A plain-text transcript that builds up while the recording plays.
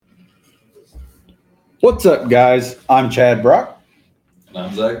What's up, guys? I'm Chad Brock. And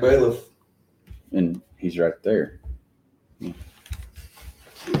I'm Zach Bailiff. And he's right there.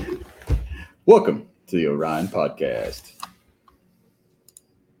 Welcome to the Orion podcast.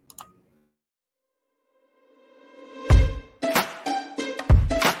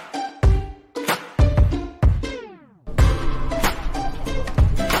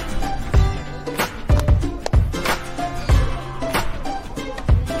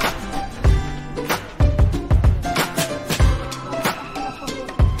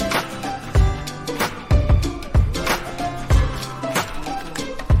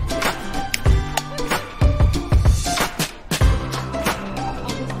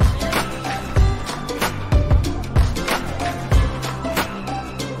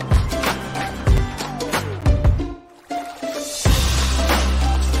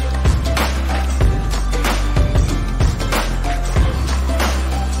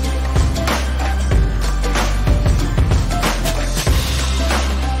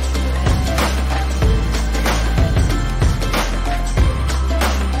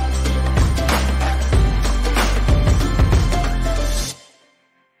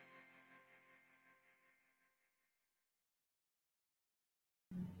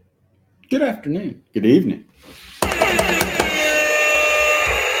 Good afternoon. Good evening. There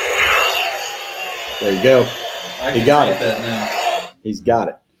you go. He got it. That now. He's got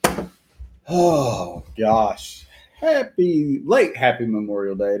it. Oh, gosh. Happy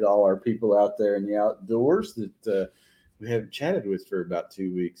Memorial Day to all our people out there in the outdoors that we haven't chatted with for about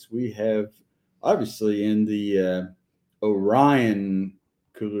 2 weeks. We have, obviously, in the Orion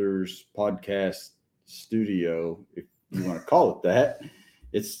Coolers podcast studio, if you want to call it that.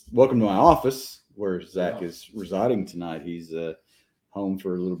 It's welcome to my office where Zach is residing tonight. He's home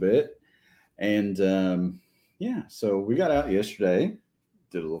for a little bit. And so we got out yesterday,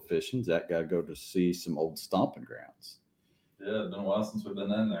 did a little fishing. Zach got to go to see some old stomping grounds. Yeah, it's been a while since we've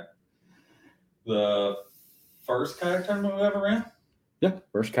been in there. The first kayak tournament we ever ran? Yeah,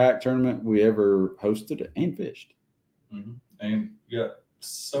 first kayak tournament we ever hosted and fished. Mm-hmm. And you got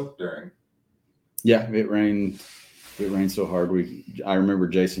soaked during. Yeah, it rained. It rained so hard. I remember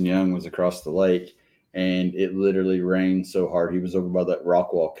Jason Young was across the lake, and it literally rained so hard. He was over by that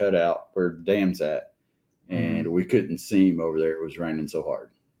rock wall cutout where the dam's at, and we couldn't see him over there. It was raining so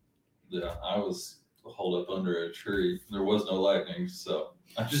hard. Yeah, I was holed up under a tree. There was no lightning, so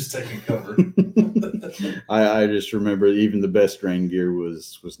I was just taking cover. I just remember even the best rain gear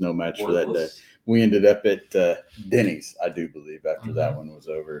was no match for that day. We ended up at Denny's, I do believe, after that one was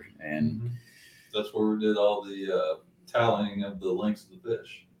over, and that's where we did all the tallying of the lengths of the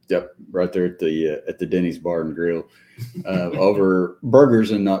fish. Yep, right there at the Denny's Bar and Grill, over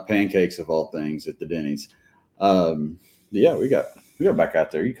burgers and not pancakes of all things at the Denny's. Yeah, we got back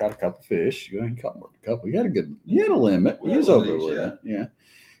out there. You caught a couple fish. You caught more than a couple. You had a limit. You was over the limit. Yeah,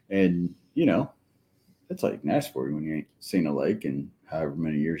 and that's all you can ask for when you ain't seen a lake in however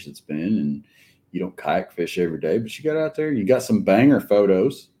many years it's been, and you don't kayak fish every day. But you got out there. You got some banger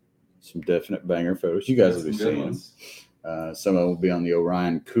photos. Some definite banger photos. You guys will be seeing them. Some of them will be on the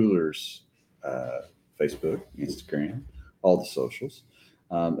Orion Coolers Facebook, Instagram, all the socials,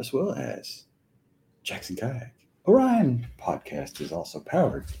 as well as Jackson Kayak. Orion podcast is also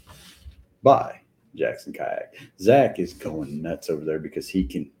powered by Jackson Kayak. Zach is going nuts over there because he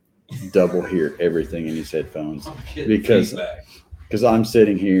can double hear everything in his headphones because I'm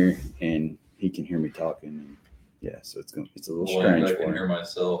sitting here and he can hear me talking. Yeah, so it's a little strange. I can hear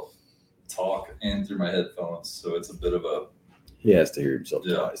myself talk and through my headphones, so it's a bit of a he has to hear himself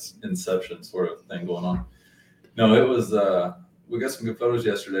twice. Inception sort of thing going on. No, it was we got some good photos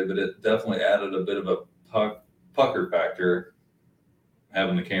yesterday, but it definitely added a bit of a pucker factor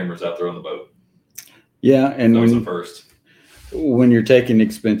having the cameras out there on the boat. Yeah, and that was the first. When you're taking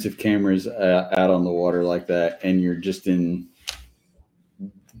expensive cameras out on the water like that, and you're just in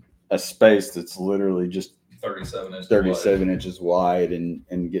a space that's literally just 37 inches wide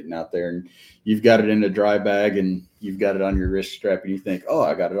and getting out there, and you've got it in a dry bag and you've got it on your wrist strap, and you think, oh,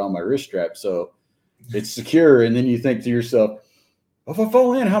 I got it on my wrist strap, so it's secure. And then you think to yourself, if I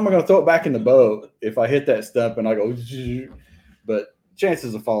fall in, how am I going to throw it back in the boat if I hit that stump and I go? But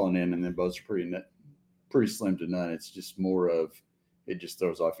chances of falling in and then boats are pretty slim to none. It's just more of it just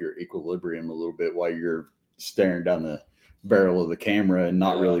throws off your equilibrium a little bit while you're staring down the barrel of the camera and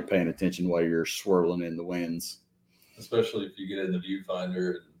not really paying attention while you're swirling in the winds. Especially if you get in the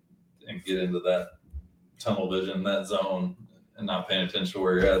viewfinder and get into that tunnel vision, that zone, and not paying attention to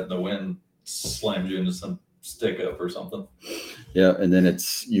where you're at, and the wind slams you into some stick up or something. Yeah, and then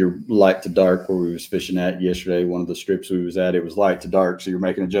it's your light to dark where we was fishing at yesterday. One of the strips we was at, it was light to dark, so you're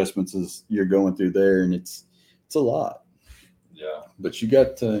making adjustments as you're going through there, and it's a lot. Yeah, But you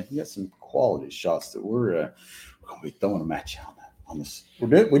got some quality shots that we're gonna be throwing them at you on this. We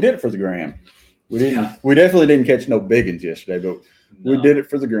did it for the gram. We didn't. Yeah. We definitely didn't catch no big ones yesterday, but we did it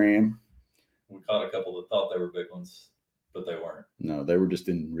for the gram. We caught a couple that thought they were big ones, but they weren't. No, they were just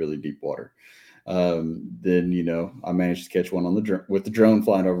in really deep water. Then I managed to catch one on with the drone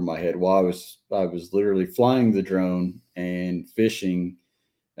flying over my head while I was literally flying the drone and fishing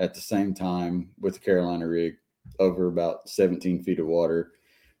at the same time with the Carolina rig over about 17 feet of water,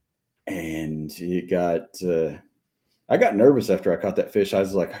 and I got nervous after I caught that fish. I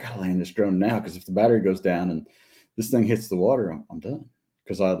was like, I gotta land this drone now because if the battery goes down and this thing hits the water, I'm done.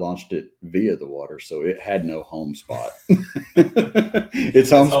 Because I launched it via the water, so it had no home spot.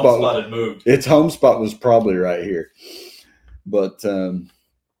 Its home spot had moved. Its home spot was probably right here. But that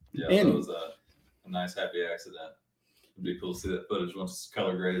was a nice happy accident. It'd be cool to see that footage once it's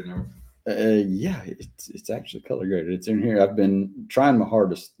color graded and everything. Yeah, it's actually color graded. It's in here. I've been trying my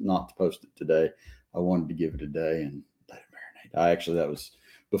hardest not to post it today. I wanted to give it a day and let it marinate. That was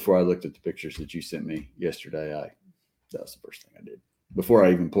before I looked at the pictures that you sent me yesterday. That was the first thing I did. Before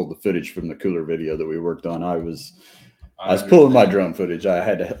I even pulled the footage from the cooler video that we worked on, I was pulling my drone footage. I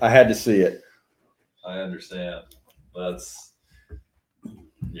had to see it. I understand. That's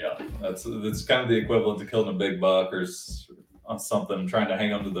kind of the equivalent to killing a big buck or on something, trying to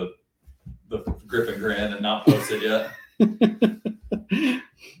hang on to the grip and grin and not post it yet.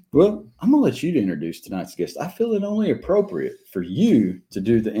 Well, I'm gonna let you to introduce tonight's guest. I feel it only appropriate for you to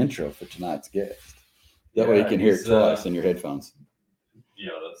do the intro for tonight's guest. That way you can hear it twice in your headphones.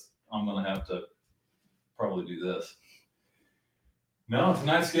 Yeah, I'm gonna have to probably do this. No,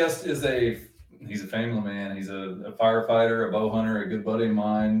 tonight's guest he's a family man. He's a firefighter, a bow hunter, a good buddy of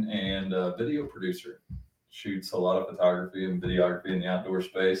mine, and a video producer. Shoots a lot of photography and videography in the outdoor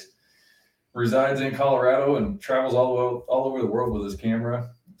space. Resides in Colorado and travels all over the world with his camera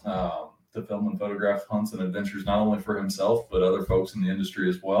to film and photograph hunts and adventures, not only for himself but other folks in the industry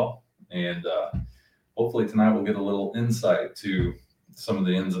as well. And hopefully tonight we'll get a little insight to some of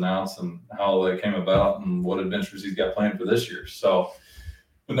the ins and outs and how they came about and what adventures he's got planned for this year. So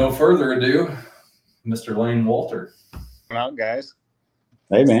with no further ado, Mr. Lane Walter. Come out, guys.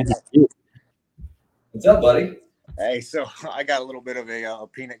 Hey, man. What's up, buddy? Hey, so I got a little bit of a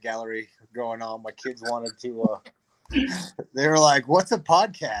peanut gallery going on. My kids wanted to, they were like, what's a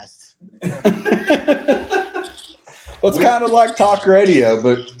podcast? Well, it's kind of like talk radio,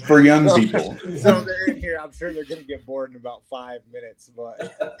 but for young people. So they're in here. I'm sure they're going to get bored in about 5 minutes, but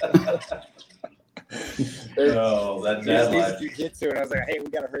that dad life. You get to it. I was like, hey, we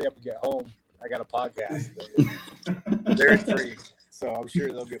got to hurry up and get home. I got a podcast. They're 3, so I'm sure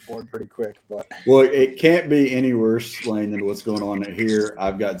they'll get bored pretty quick. But well, it can't be any worse, Lane, than what's going on here.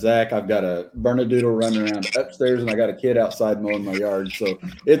 I've got Zach. I've got a Bernedoodle running around upstairs, and I got a kid outside mowing my yard, so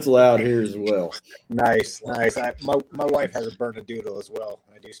it's loud here as well. Nice. My wife has a Bernedoodle as well.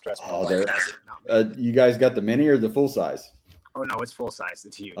 I do stress my wife. You guys got the mini or the full size? Oh no, it's full size.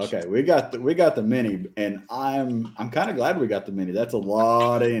 It's huge. Okay, we got the mini, and I'm kind of glad we got the mini. That's a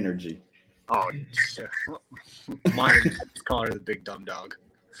lot of energy. Oh, mine call her the big dumb dog.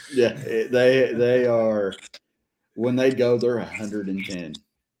 Yeah, they are. When they go, they're 110.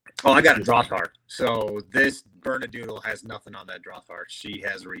 Oh, I got a draw car. So this Bernedoodle has nothing on that draw car. She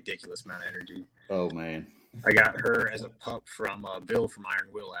has a ridiculous amount of energy. Oh man, I got her as a pup from Bill from Iron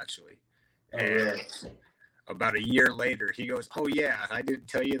Will, actually. And about a year later, he goes, "Oh yeah, I didn't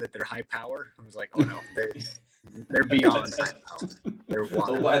tell you that they're high power." I was like, "Oh no, they're beyond high power. They're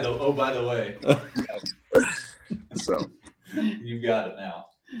wild." By the way. So you got it now.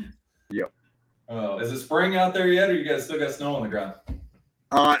 Yep. Oh, is it spring out there yet, or you guys still got snow on the ground?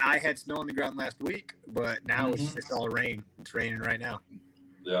 I had snow on the ground last week, but now it's all rain. It's raining right now.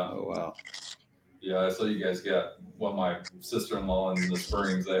 Yeah. Oh wow. Yeah, I saw you guys got my sister-in-law in the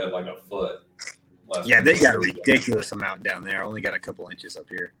Springs. They had like a foot. They got a ridiculous amount down there. I only got a couple inches up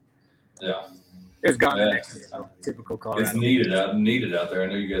here. Yeah. It's gone the next day, so typical Colorado. It's needed out there. I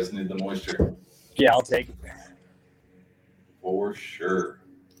know you guys need the moisture. Yeah, I'll take it. For sure.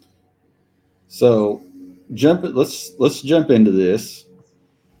 So let's jump into this.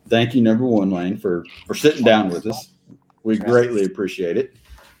 Thank you, number one, Lane, for sitting down with us. We greatly appreciate it.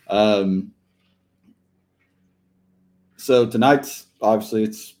 So tonight's obviously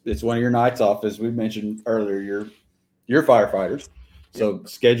it's one of your nights off, as we mentioned earlier. You're firefighters, so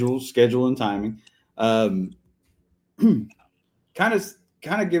schedule and timing. Kind of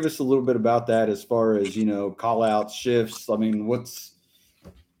kind of give us a little bit about that as far as, call outs, shifts. I mean,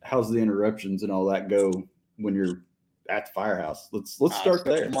 how's the interruptions and all that go when you're at the firehouse? Let's start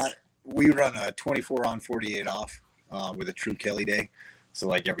there. We run a 24 on, 48 off with a true Kelly day. So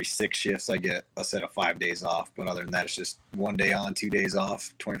like every 6 shifts, I get a set of 5 days off. But other than that, it's just 1 day on, 2 days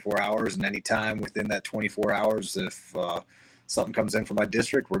off, 24 hours. And anytime within that 24 hours, if something comes in from my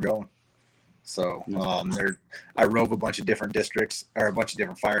district, we're going. So I rove a bunch of different districts or a bunch of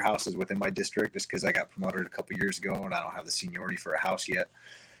different firehouses within my district just because I got promoted a couple years ago and I don't have the seniority for a house yet.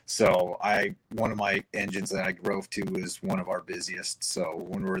 So one of my engines that I drove to is one of our busiest. So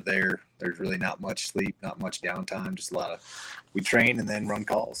when we're there, there's really not much sleep, not much downtime, just we train and then run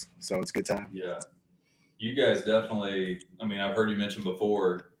calls. So it's a good time. Yeah. You guys definitely, I mean, I've heard you mention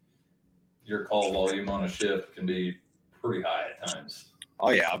before, your call volume on a shift can be pretty high at times. Oh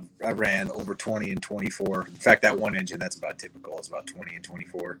yeah, I ran over 20 and 24. In fact, that one engine, that's about typical. It's about 20 and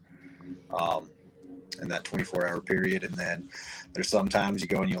 24 in that 24-hour period. And then there's sometimes you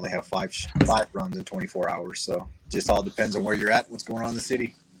go and you only have five runs in 24 hours. So just all depends on where you're at, what's going on in the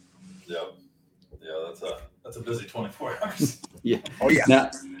city. Yep. Yeah, that's a busy 24 hours. Yeah. Oh yeah.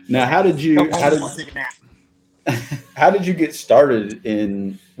 Now how did you get started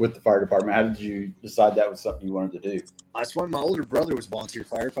with the fire department? How did you decide that was something you wanted to do? That's when my older brother was a volunteer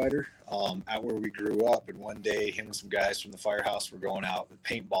firefighter out where we grew up. And one day, him and some guys from the firehouse were going out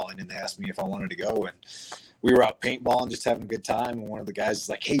paintballing, and they asked me if I wanted to go. And we were out paintballing, just having a good time. And one of the guys was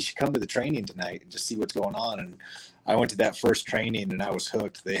like, "Hey, you should come to the training tonight and just see what's going on." And I went to that first training, and I was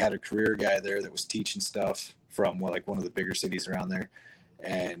hooked. They had a career guy there that was teaching stuff from one of the bigger cities around there.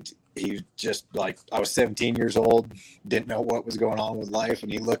 And he was just like, I was 17 years old, didn't know what was going on with life.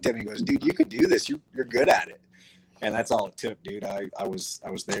 And he looked at me and goes, "Dude, you could do this. You're good at it." And that's all it took, dude. I was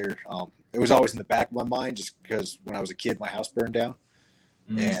there. It was always in the back of my mind just because when I was a kid, my house burned down.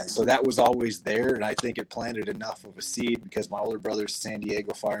 Mm-hmm. And so that was always there. And I think it planted enough of a seed because my older brother's a San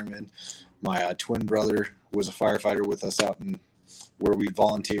Diego fireman. My twin brother was a firefighter with us out in where we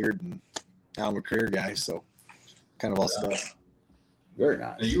volunteered. And now I'm a career guy. So kind of all stuff. Very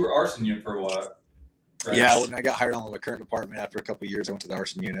nice. Now, you were arson unit for a while. Right? Yeah, when I got hired on with my current department after a couple of years, I went to the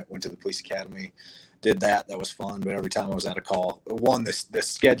arson unit, went to the police academy, did that. That was fun. But every time I was at a call, the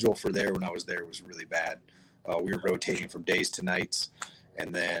schedule for there when I was there was really bad. We were rotating from days to nights.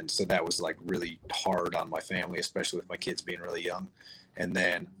 And then, so that was like really hard on my family, especially with my kids being really young. And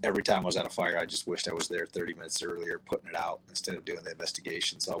then every time I was at a fire, I just wished I was there 30 minutes earlier, putting it out instead of doing the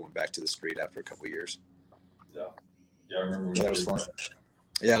investigation. So I went back to the street after a couple of years. Yeah. Yeah, I remember. That was fun.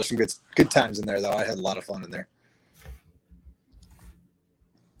 Yeah, there's some good times in there, though. I had a lot of fun in there.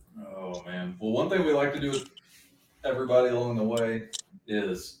 Oh, man. Well, one thing we like to do with everybody along the way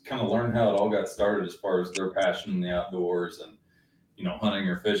is kind of learn how it all got started as far as their passion in the outdoors and, hunting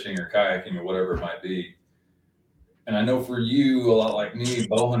or fishing or kayaking or whatever it might be. And I know for you, a lot like me,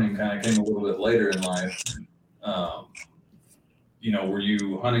 bow hunting kind of came a little bit later in life. Were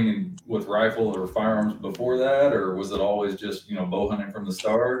you hunting with rifle or firearms before that, or was it always just, bow hunting from the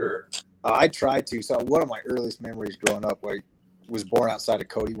start? Or I tried to. So one of my earliest memories growing up, I was born outside of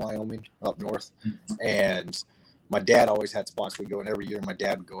Cody, Wyoming, up north, and my dad always had spots we'd go, and every year my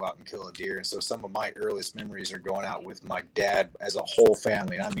dad would go out and kill a deer. And so some of my earliest memories are going out with my dad as a whole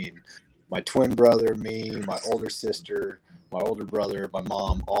family. I mean, my twin brother, me, my older sister, my older brother, my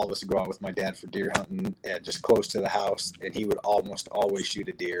mom, all of us would go out with my dad for deer hunting at just close to the house, and he would almost always shoot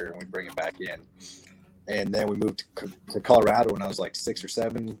a deer, and we'd bring him back in. And then we moved to Colorado when I was like 6 or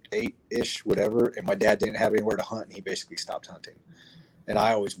 7, 8-ish, whatever, and my dad didn't have anywhere to hunt, and he basically stopped hunting. And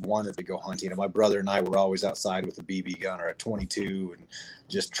I always wanted to go hunting, and my brother and I were always outside with a BB gun or a 22 and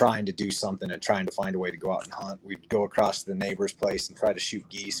just trying to do something and trying to find a way to go out and hunt. We'd go across to the neighbor's place and try to shoot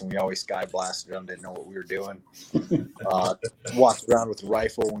geese, and we always sky blasted them, didn't know what we were doing. Walked around with a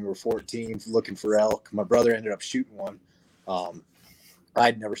rifle when we were 14 looking for elk. My brother ended up shooting one.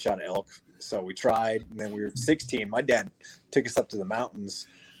 I'd never shot an elk, so we tried, and then we were 16. My dad took us up to the mountains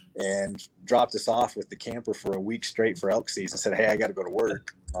and dropped us off with the camper for a week straight for elk season. Said, "Hey, I got to go to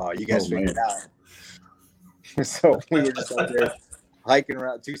work. You guys figure it out." So we were just out there hiking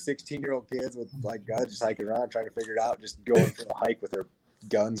around, 2 16-year-old kids with like guns, just hiking around, trying to figure it out, just going for a hike with their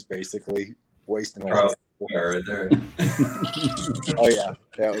guns, basically wasting a lot. Right there. Oh yeah,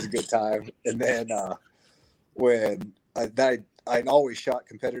 that was a good time. And then when I'd always shot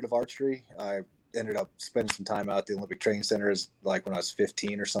competitive archery. I ended up spending some time out at the Olympic Training Center as like when I was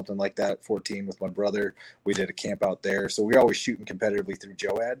 15 or something like that, 14 with my brother. We did a camp out there. So we were always shooting competitively through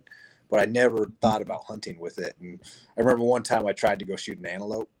JOAD, but I never thought about hunting with it. And I remember one time I tried to go shoot an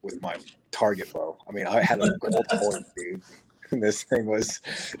antelope with my target bow. I mean, I had a gold horn, dude. And this thing was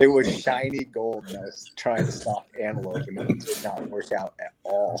shiny gold, and I was trying to stalk antelope, and it did not work out at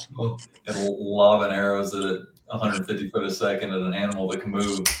all. And lobbing arrows at 150 foot a second at an animal that can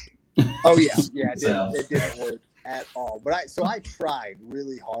move. Oh yeah, it didn't work at all. But I tried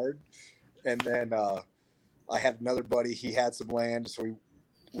really hard, and then I had another buddy. He had some land, so we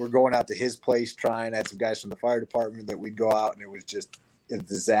were going out to his place trying. I had some guys from the fire department that we'd go out, and it was just a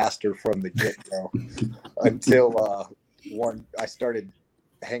disaster from the get-go until I started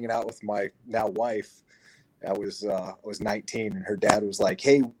hanging out with my now wife. I was 19, and her dad was like,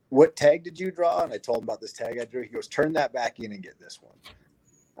 "Hey, what tag did you draw?" And I told him about this tag I drew. He goes, "Turn that back in and get this one."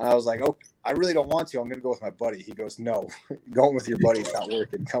 And I was like, "Oh, I really don't want to. I'm going to go with my buddy." He goes, "No, going with your buddy's not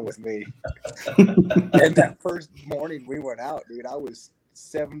working. Come with me." And that first morning we went out, dude, I was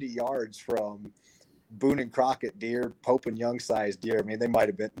 70 yards from Boone and Crockett deer, Pope and Young sized deer. I mean, they might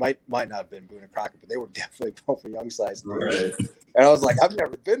not have been Boone and Crockett, but they were definitely Pope and Young sized deer. Right. And I was like, I've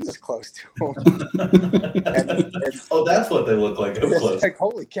never been this close to them. and Oh, that's what they look like up close. Like,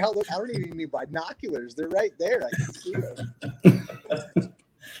 holy cow! Look, I don't even need binoculars. They're right there. I can see them.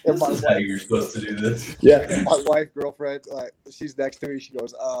 And This is how you're supposed to do this. Yeah. My wife, girlfriend, she's next to me. She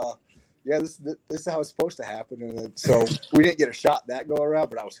goes, yeah, this is how it's supposed to happen. And then, so we didn't get a shot that go around,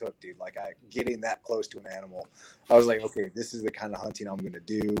 but I was hooked, dude. Like, getting that close to an animal, I was like, okay, this is the kind of hunting I'm going to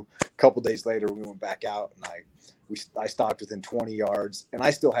do. A couple days later, we went back out, and I stopped within 20 yards, and I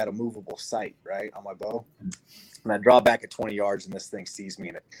still had a movable sight, right, on my bow. And I draw back at 20 yards, and this thing sees me,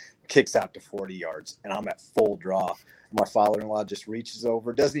 and it kicks out to 40 yards, and I'm at full draw. My father-in-law just reaches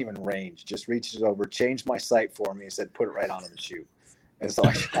over, doesn't even range, just reaches over, changed my sight for me, and said, "Put it right on him and shoot." And so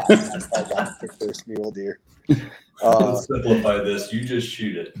I shot. I got the first mule deer. Let's simplify this. You just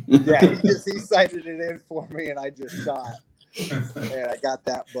shoot it. Yeah, he sighted it in for me, and I just shot. And I got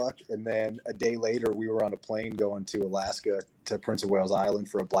that buck. And then a day later, we were on a plane going to Alaska to Prince of Wales Island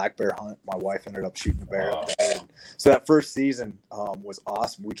for a black bear hunt. My wife ended up shooting a bear. Wow. So that first season was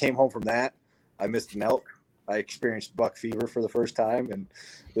awesome. We came home from that. I missed an elk. I experienced buck fever for the first time. And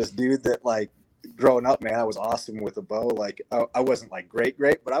this dude that, like, growing up, man, I was awesome with a bow. Like, I wasn't like great,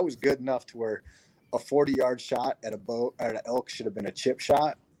 but I was good enough to where a 40-yard shot at an elk should have been a chip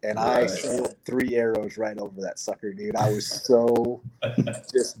shot. And I sailed 3 arrows right over that sucker, dude. I was so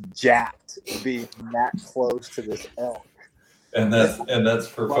just jacked being that close to this elk. And that's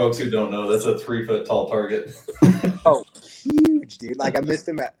for folks who don't know, that's a 3 foot tall target. Oh, huge, dude. Like, I missed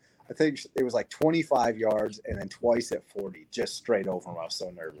him at, I think it was like 25 yards and then twice at 40, just straight over him. I was so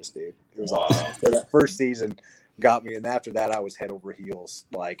nervous, dude. It was awesome. So that first season got me. And after that, I was head over heels.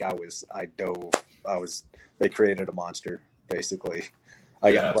 Like, they created a monster, basically.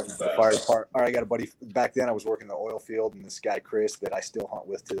 I got a buddy from the fire department. I got a buddy back then. I was working the oil field, and this guy Chris that I still hunt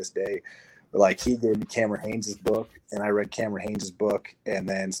with to this day. Like, he gave me Cameron Haynes' book, and I read Cameron Haynes' book, and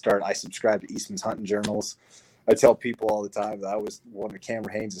then I subscribed to Eastman's Hunting Journals. I tell people all the time that I was one of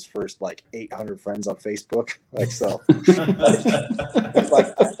Cameron Haynes' first 800 friends on Facebook. Like, so,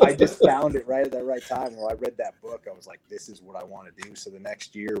 I just found it right at that right time. When I read that book, I was like, this is what I want to do. So the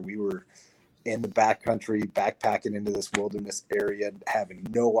next year, we were in the backcountry, backpacking into this wilderness area, having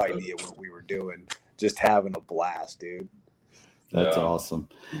no idea what we were doing, just having a blast, dude. That's awesome.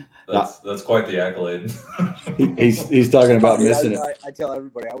 That's quite the accolade. he's talking about missing it. I tell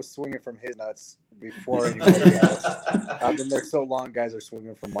everybody, I was swinging from his nuts before anybody else. I've been there so long, guys are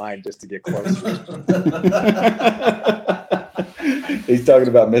swinging from mine just to get closer. He's talking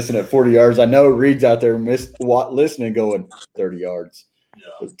about missing at 40 yards. I know Reed's out there listening, going 30 yards.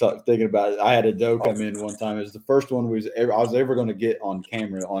 Yeah. Thinking about it. I had a doe come in one time. It was the first one I was ever going to get on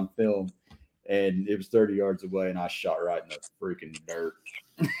camera, on film, and it was 30 yards away, and I shot right in the freaking dirt.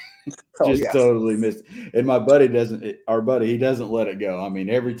 Totally missed. And my buddy he doesn't let it go. I mean,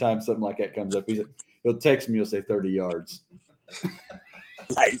 every time something like that comes up, he'll text me, he'll say 30 yards.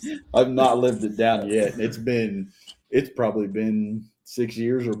 Nice. I've not lived it down yet. It's probably been 6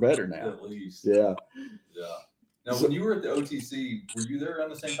 years or better now. At least. Yeah. Yeah. Now, when you were at the OTC, were you there around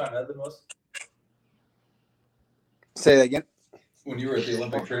the same time Edmund was? Say that again. When you were at the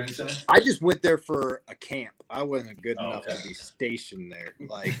Olympic Training Center? I just went there for a camp. I wasn't good enough to be stationed there,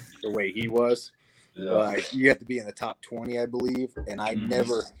 like the way he was. Yeah. You have to be in the top 20, I believe, and I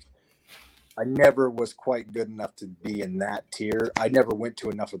never was quite good enough to be in that tier. I never went to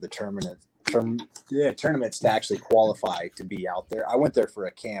enough of the tournaments to actually qualify to be out there. I went there for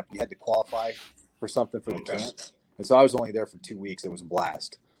a camp. You had to qualify for something for the camp, and so I was only there for 2 weeks. It was a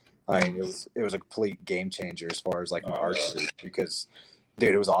blast. I mean, it was a complete game changer as far as like my archery, because,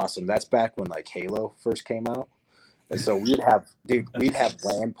 dude, it was awesome. That's back when like Halo first came out, and so we'd have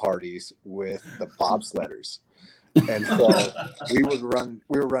LAN parties with the bobsledders, And so we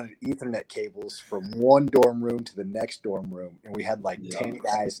were running Ethernet cables from one dorm room to the next dorm room, and we had like 10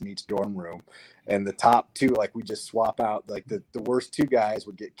 guys in each dorm room. And the top two, like we just swap out, like the worst two guys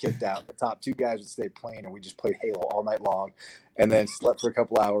would get kicked out. The top two guys would stay playing, and we just played Halo all night long, and then slept for a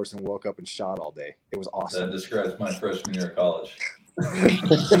couple hours and woke up and shot all day. It was awesome. That describes my freshman year of college.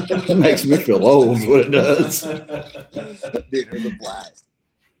 It makes me feel old, is what it does. Dude, it was a blast.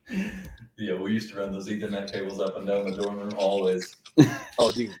 Yeah, we used to run those Ethernet cables up and down the dorm room always.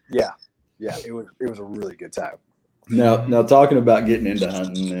 Oh, dude, yeah, it was a really good time. Now talking about getting into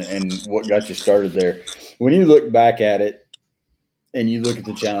hunting and what got you started there, when you look back at it and you look at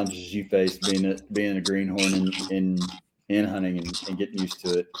the challenges you faced being a greenhorn in hunting and getting used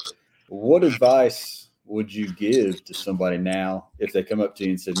to it, what advice would you give to somebody now if they come up to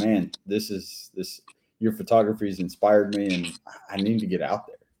you and said, "Man, your photography has inspired me, and I need to get out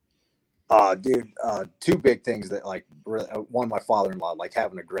there"? Dude, two big things that like really, one, my father-in-law, like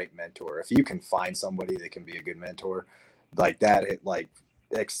having a great mentor. If you can find somebody that can be a good mentor like that, it like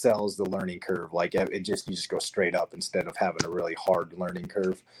excels the learning curve. Like you just go straight up instead of having a really hard learning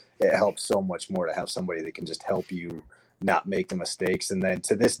curve. It helps so much more to have somebody that can just help you not make the mistakes. And then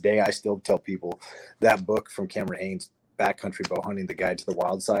to this day, I still tell people that book from Cameron Haynes, Backcountry Bowhunting, The Guide to the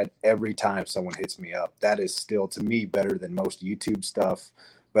Wild Side, every time someone hits me up, that is still to me better than most YouTube stuff,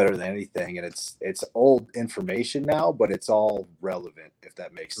 better than anything. And it's old information now, but it's all relevant, if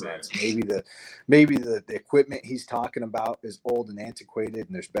that makes sense. Right. Maybe the equipment he's talking about is old and antiquated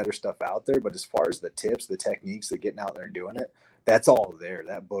and there's better stuff out there, but as far as the tips, the techniques, the getting out there and doing it, that's all there.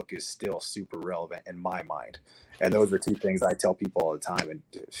 That book is still super relevant in my mind. And those are two things I tell people all the time. And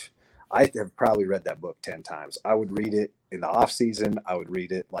I have probably read that book 10 times. I would read it in the off season. I would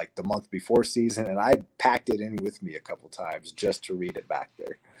read it like the month before season. And I packed it in with me a couple times just to read it back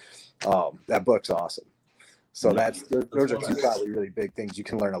there. That book's awesome. So those are two probably really big things. You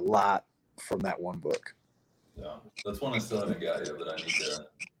can learn a lot from that one book. Yeah, that's one I still haven't got yet, but I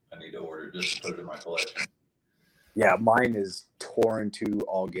need to order just to put it in my collection. Yeah, mine is torn to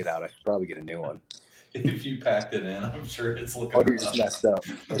all get out. I should probably get a new one. If you packed it in, I'm sure it's looking just messed up.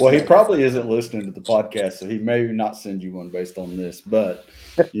 Well, he probably isn't listening to the podcast, so he may not send you one based on this, but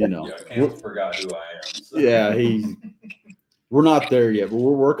you know. Yeah, I forgot who I am. So. Yeah, we're not there yet, but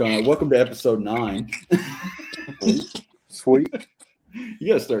we're working on it. Welcome to episode 9. Sweet. You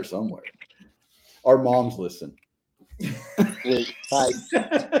got to start somewhere. Our moms listen. Hi.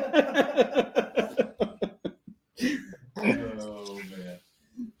 Oh, man.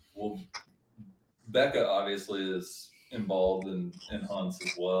 Well, Becca obviously is involved in hunts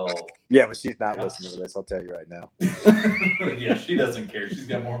as well. Yeah, but she's not listening to this, I'll tell you right now. Yeah, she doesn't care. She's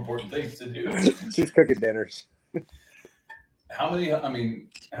got more important things to do. She's cooking dinners. How many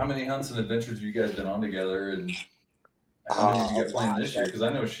hunts and adventures have you guys been on together? And how many did you get playing this year? Because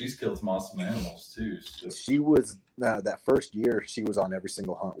I know she's killed some awesome animals too. So. She was that first year. She was on every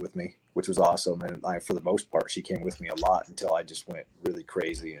single hunt with me, which was awesome. And for the most part, she came with me a lot until I just went really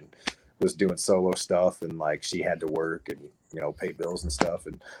crazy and was doing solo stuff. And like she had to work and pay bills and stuff.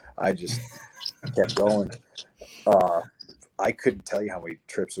 And I just kept going. I couldn't tell you how many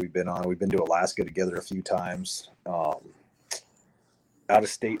trips we've been on. We've been to Alaska together a few times. Out of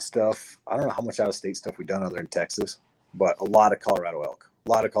state stuff. I don't know how much out of state stuff we've done other than Texas. But a lot of Colorado elk,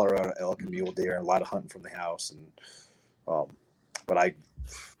 and mule deer, and a lot of hunting from the house. And but I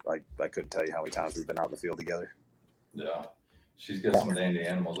couldn't tell you how many times we've been out in the field together. Yeah, she's got some dandy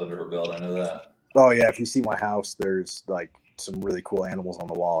animals under her belt. I know that. Oh yeah, if you see my house, there's like some really cool animals on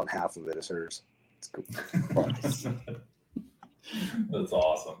the wall, and half of it is hers. It's cool. That's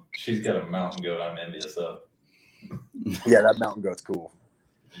awesome. She's got a mountain goat I'm envious of. Yeah, that mountain goat's cool.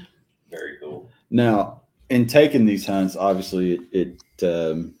 Very cool. Now, in taking these hunts, obviously it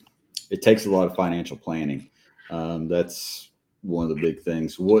takes a lot of financial planning. That's one of the big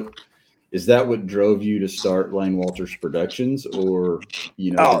things. What drove you to start Lane Walters Productions, or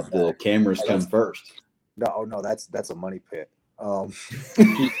the cameras come first? No, that's a money pit.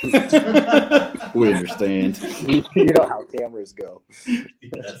 We understand. You know how cameras go.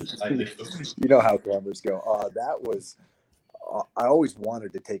 Yes, I do. You know how cameras go. That was. I always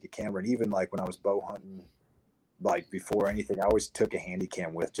wanted to take a camera, and even like when I was bow hunting, like before anything, I always took a handy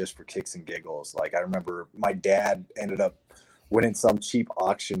cam with just for kicks and giggles. Like I remember my dad ended up winning some cheap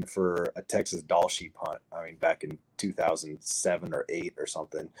auction for a Texas doll sheep hunt. I mean, back in 2007 or 8 or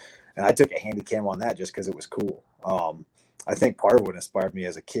something. And I took a handy cam on that just because it was cool. I think part of what inspired me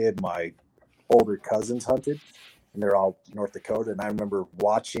as a kid, my older cousins hunted, and they're all North Dakota. And I remember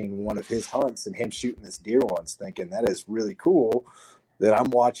watching one of his hunts and him shooting this deer once, thinking that is really cool that I'm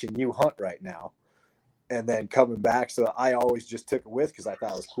watching you hunt right now. and then coming back. So I always just took it with because I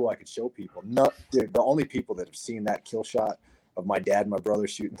thought it was cool. I could show people. No, dude, the only people that have seen that kill shot of my dad and my brother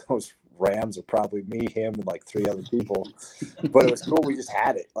shooting those rams are probably me, him, and like 3 other people. But it was cool. We just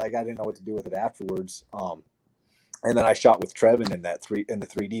had it. Like I didn't know what to do with it afterwards. And then I shot with Trevin in the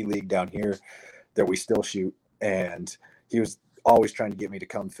 3D league down here that we still shoot, and he was always trying to get me to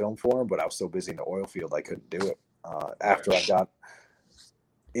come film for him, but I was so busy in the oil field I couldn't do it. After I got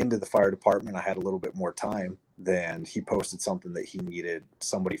into the fire department, I had a little bit more time. Then he posted something that he needed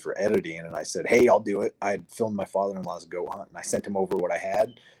somebody for editing, and I said, "Hey, I'll do it." I had filmed my father-in-law's goat hunt, and I sent him over what I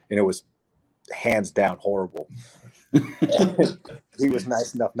had, and it was hands down horrible. He was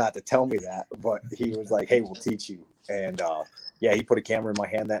nice enough not to tell me that, but he was like, "Hey, we'll teach you." And yeah, he put a camera in my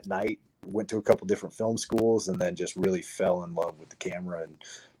hand that night, went to a couple different film schools, and then just really fell in love with the camera and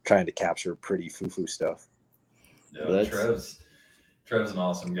trying to capture pretty foo-foo stuff. Yeah, Trev's an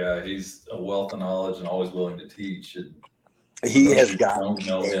awesome guy. He's a wealth of knowledge and always willing to teach. And he has got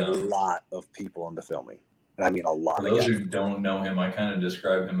a lot of people into filming. And I mean a lot. For those who don't know him, I kind of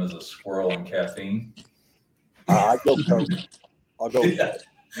describe him as a squirrel on caffeine. I'll go Coke. I'll go. Yeah.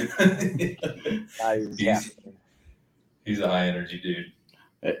 Yeah. He's a high energy dude.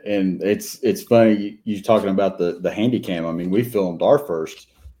 And it's funny you talking about the Handycam. I mean, we filmed our first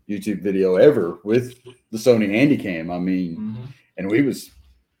YouTube video ever with the Sony Handycam. I mean, and we was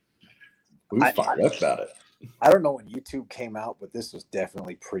fired up about it. I don't know when YouTube came out, but this was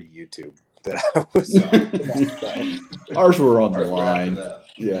definitely pre-YouTube that I was. Ours were on the line.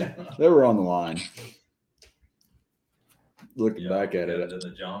 Yeah, they were on the line. Looking back at it, in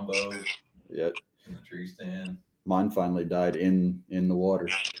the jumbo. Yep. In the tree stand. Mine finally died in the water.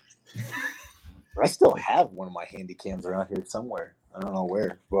 I still have one of my handy cams around here somewhere. I don't know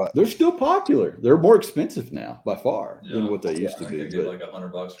where, but they're still popular. They're more expensive now by far than what they used to be. I get like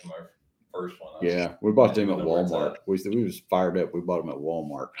 $100 for my first one. Yeah, we bought them at Walmart. We was fired up. We bought them at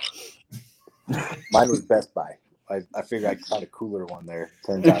Walmart. Mine was Best Buy. I figured I caught a cooler one there.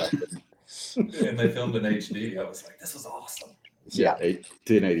 Turns out I didn't. And they filmed in HD. I was like, this is awesome. Yeah,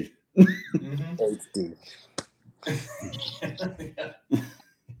 1080. HD.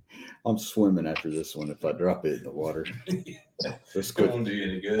 I'm swimming after this one if I drop it in the water. It won't do you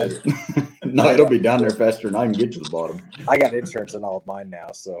any good. No, it'll be down there faster than I can get to the bottom. I got insurance on all of mine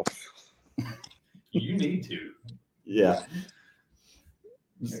now, so you need to. Yeah.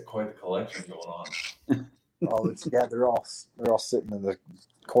 You got quite the collection going on. They're all sitting in the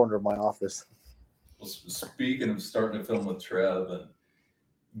corner of my office. Well, speaking of starting to film with Trev and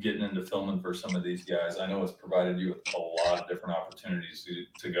getting into filming for some of these guys, I know it's provided you with a lot of different opportunities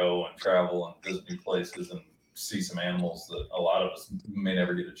to go and travel and visit new places and see some animals that a lot of us may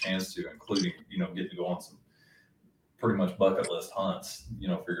never get a chance to, including, get to go on some pretty much bucket list hunts,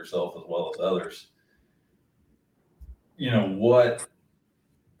 for yourself as well as others.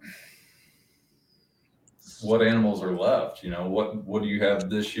 What animals are left? What do you have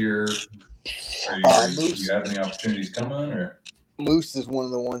this year? Do you have any opportunities coming or? Moose is one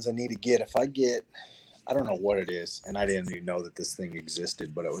of the ones I need to get. If I get, I don't know what it is, and I didn't even know that this thing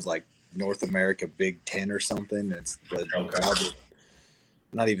existed, but it was like North America Big 10 or something. It's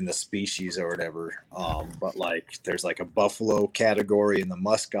not even the species or whatever, but like there's like a buffalo category and the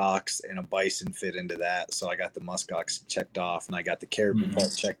muskox and a bison fit into that. So I got the muskox checked off, and I got the caribou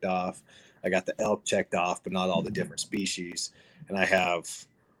part checked off. I got the elk checked off, but not all the different species. And I have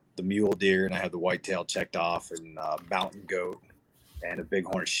the mule deer, and I have the whitetail checked off, and mountain goat, and a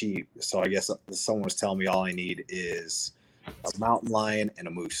bighorn sheep. So I guess someone was telling me all I need is a mountain lion and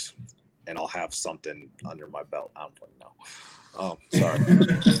a moose, and I'll have something under my belt. I don't know. Oh, sorry.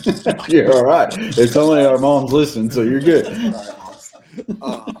 You're all right. It's only our moms listen, so you're good.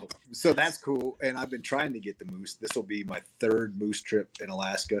 So that's cool. And I've been trying to get the moose. This will be my 3rd moose trip in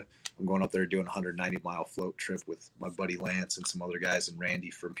Alaska. I'm going up there doing a 190-mile float trip with my buddy Lance and some other guys and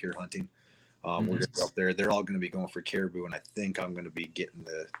Randy from Pure Hunting. We're going to go up there. They're all going to be going for caribou, and I think I'm going to be getting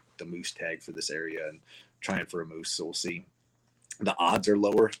the moose tag for this area and trying for a moose. So we'll see. The odds are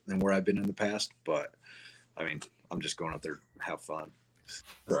lower than where I've been in the past, but I mean, I'm just going up there to have fun.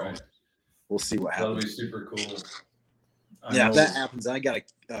 Right. We'll see what happens. That'll be super cool. If that happens, I got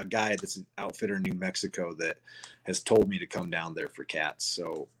a guy that's an outfitter in New Mexico that has told me to come down there for cats.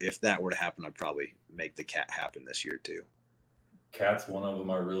 So if that were to happen, I'd probably make the cat happen this year too. Cat's one of them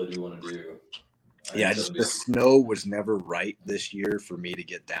I really do want to do. The snow was never right this year for me to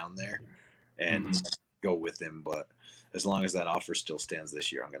get down there and go with him. But as long as that offer still stands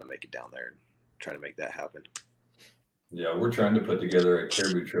this year, I'm going to make it down there and try to make that happen. Yeah, we're trying to put together a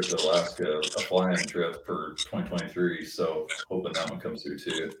caribou trip to Alaska, a fly-in trip for 2023. So hoping that one comes through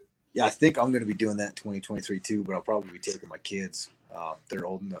too. Yeah, I think I'm going to be doing that in 2023 too, but I'll probably be taking my kids. They're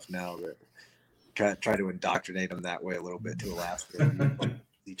old enough now that try to indoctrinate them that way a little bit to Alaska.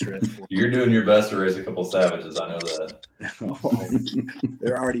 Trip. You're doing your best to raise a couple savages. I know that.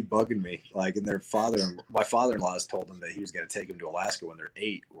 They're already bugging me. Like, and my father-in-law has told them that he was going to take them to Alaska when they're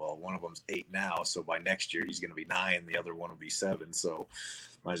 8. Well, one of them's 8 now, so by next year he's going to be 9. The other one will be 7. So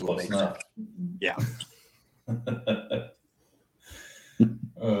might as well make it. Yeah.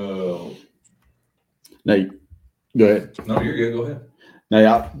 Oh. No, go ahead. No, you're good. Go ahead.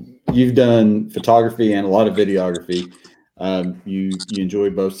 Now, you've done photography and a lot of videography. You enjoy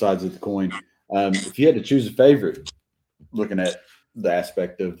both sides of the coin. If you had to choose a favorite, looking at the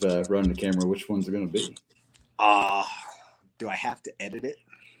aspect of running the camera, which one's it going to be? Do I have to edit it?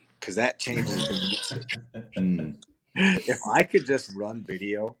 Because that changes. If I could just run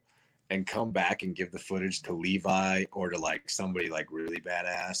video and come back and give the footage to Levi or to like somebody like really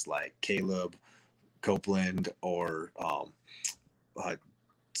badass, like Caleb Copeland or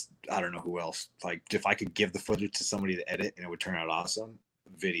I don't know who else. Like, if I could give the footage to somebody to edit and it would turn out awesome,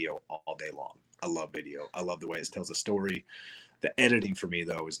 video all day long. I love video. I love the way it tells a story. The editing for me,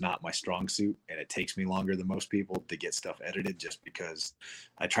 though, is not my strong suit, and it takes me longer than most people to get stuff edited just because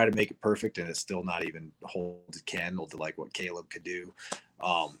I try to make it perfect, and it's still not even holds a candle to like what Caleb could do.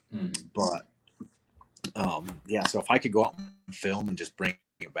 Yeah, so if I could go out and film and just bring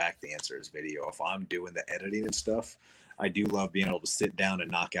it back, the answer is video. If I'm doing the editing and stuff, I do love being able to sit down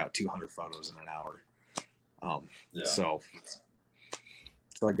and knock out 200 photos in an hour. So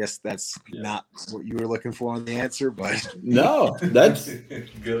I guess that's not what you were looking for on the answer, but no, that's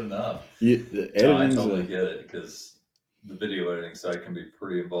good enough. I totally get it because the video editing side can be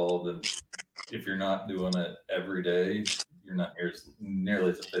pretty involved, and if you're not doing it every day, you're not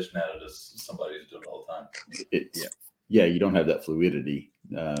nearly as efficient at it as somebody who's doing it all the time. You don't have that fluidity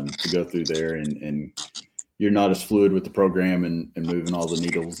to go through there, and you're not as fluid with the program and moving all the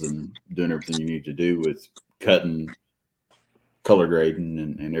needles and doing everything you need to do with cutting, color grading,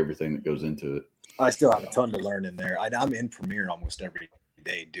 and everything that goes into it. I still have a ton to learn in there. I'm in Premiere almost every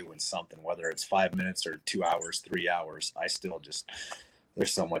day doing something, whether it's 5 minutes or 2 hours, 3 hours. I still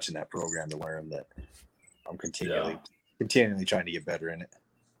there's so much in that program to learn that I'm continually trying to get better in it.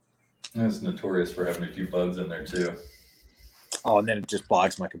 And it's notorious for having a few bugs in there too. Oh, and then it just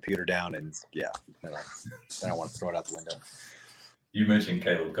bogs my computer down, and then I want to throw it out the window. You mentioned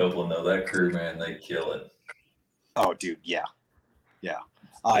Caleb Copeland, though. That crew, man, they kill it. Oh, dude, yeah. He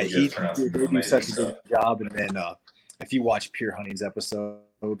did such a good job. And then if you watch Pure Hunting's episode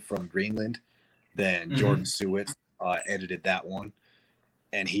from Greenland, then Jordan Sewitt edited that one,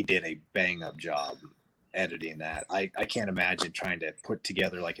 and he did a bang-up job editing that. I can't imagine trying to put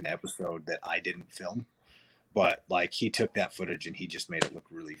together like an episode that I didn't film. But like he took that footage and he just made it look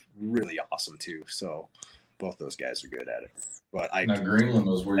really, really awesome too. So both those guys are good at it. But now Greenland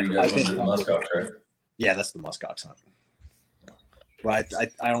was where you guys went to the muskox, right? Yeah, that's the muskox hunt. But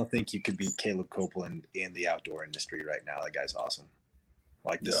I don't think you could beat Caleb Copeland in the outdoor industry right now. That guy's awesome.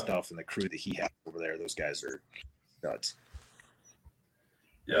 Like the stuff and the crew that he has over there, those guys are nuts.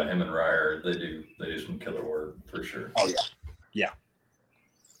 Yeah, him and Ryer, they do some killer work for sure. Oh yeah.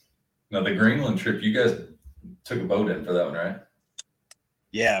 Now the Greenland trip, you guys took a boat in for that one, right?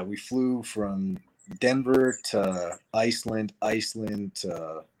 Yeah, we flew from Denver to Iceland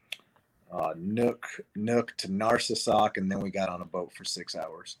to Nook to Narsarsuaq, and then we got on a boat for 6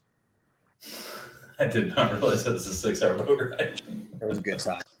 hours. I did not realize that was a 6-hour boat ride. It was a good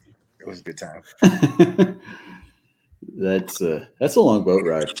time. That's a long boat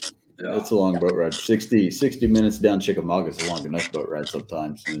ride. Yeah. That's a long boat ride. 60 minutes down Chickamauga is a long enough boat ride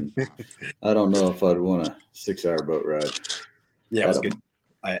sometimes. And I don't know if I'd want a 6-hour boat ride. Yeah, it was good.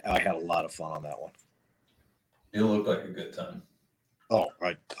 I had a lot of fun on that one. It looked like a good time. Oh,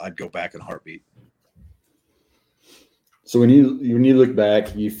 I'd go back in a heartbeat. So when you look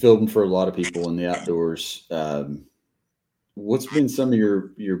back, you filmed for a lot of people in the outdoors. What's been some of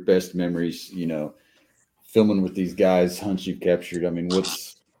your best memories, filming with these guys, hunts you've captured? I mean,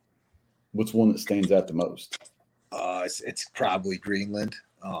 what's one that stands out the most? It's probably Greenland.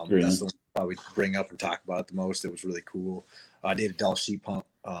 Greenland. That's the one I'll probably bring up and talk about the most. It was really cool. I did a Dall sheep hunt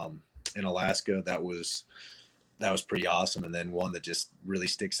in Alaska. That was pretty awesome. And then one that just really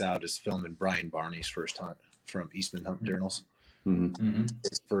sticks out is filming Brian Barney's first hunt from Eastman Hunt Journals. Mm-hmm.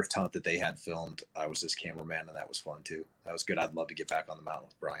 His first hunt that they had filmed, I was his cameraman, and that was fun too. That was good. I'd love to get back on the mountain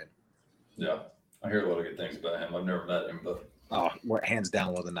with Brian. Yeah, I hear a lot of good things about him. I've never met him, but hands down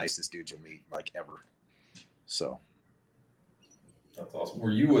one of the nicest dudes you'll meet, like ever. So that's awesome.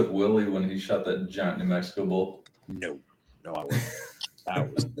 Were you with Willie when he shot that giant New Mexico bull? No, I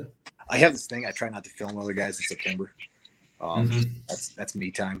wasn't. I have this thing. I try not to film other guys in September. Mhm. That's me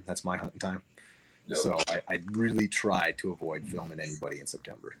time. That's my hunting time. Yep. So I really try to avoid filming anybody in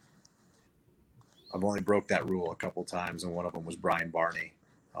September. I've only broke that rule a couple times, and one of them was Brian Barney.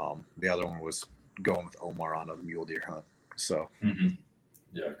 The other one was going with Omar on a mule deer hunt. So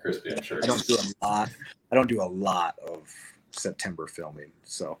Yeah, Crispy, I'm sure. I don't do a lot. I don't do a lot of September filming.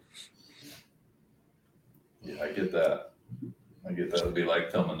 So Yeah, I get that. It'd be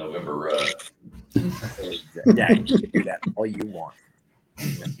like filming November Rut. yeah, you can do that all you want.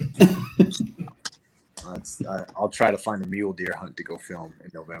 I'll try to find a mule deer hunt to go film in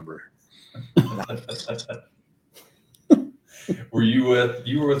November. Were you with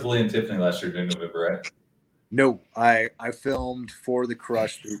Lee and Tiffany last year during November, right? No, I filmed for the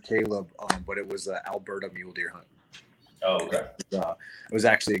Crush through Caleb, but it was an Alberta mule deer hunt. Oh, okay. It was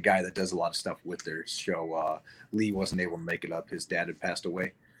actually a guy that does a lot of stuff with their show. Lee wasn't able to make it up. His dad had passed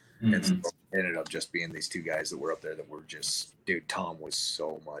away. And so it ended up just being these two guys that were up there that were just, dude, Tom was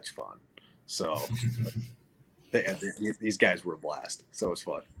so much fun. So these guys were a blast. So it was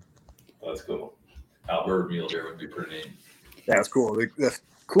fun. That's cool. Alberta mule deer would be pretty neat. That was cool. The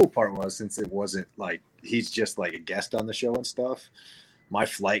cool part was, since it wasn't like he's just like a guest on the show and stuff, my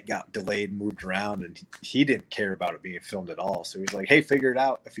flight got delayed, moved around, and he didn't care about it being filmed at all. So he's like, hey, figure it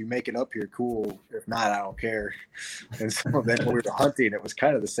out. If you make it up here, cool. If not, I don't care. And so then when we were hunting, it was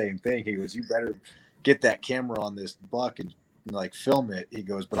kind of the same thing. He goes, you better get that camera on this buck and like film it. He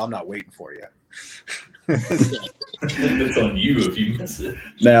goes, but I'm not waiting for you. It's on you if you miss it.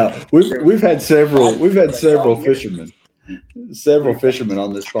 Now we've had several fishermen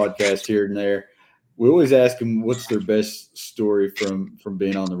on this podcast here and there. We always ask them what's their best story from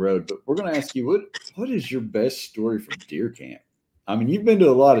being on the road, but we're going to ask you what is your best story from deer camp? I mean, you've been to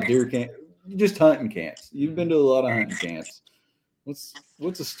a lot of deer camp, just hunting camps. You've been to a lot of hunting camps.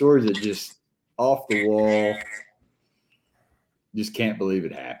 What's a story that just off the wall, just can't believe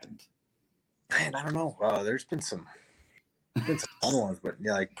it happened? Man, I don't know. There's been some fun ones, but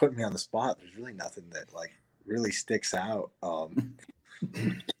yeah, like putting me on the spot, there's really nothing that like really sticks out.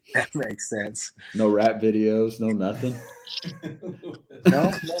 That makes sense. No rap videos, no nothing.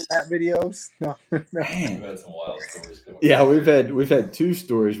 No rap videos. No. We've had some wild stories coming. Yeah, we've had two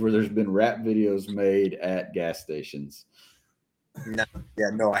stories where there's been rap videos made at gas stations. No,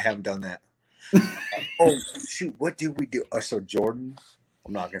 I haven't done that. Oh shoot, what did we do? So Jordan,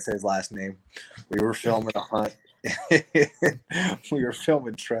 I'm not gonna say his last name. We were filming a hunt. We were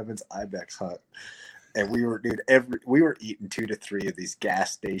filming Trevin's ibex hunt. And we were eating 2 to 3 of these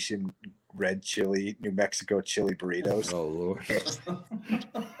gas station red chili, New Mexico chili burritos. Oh Lord!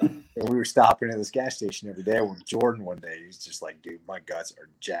 And we were stopping at this gas station every day. With Jordan one day, he's just like, "Dude, my guts are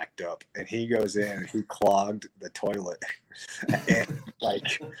jacked up." And he goes in and he clogged the toilet. And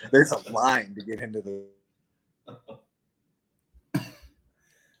like, there's a line to get into the. I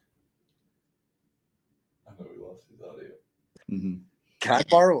know we lost his audio. Mm-hmm. Can I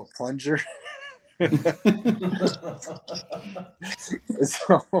borrow a plunger?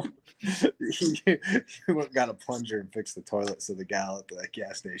 So he got a plunger and fixed the toilet so the gal at the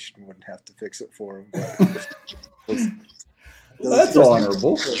gas station wouldn't have to fix it for him. That's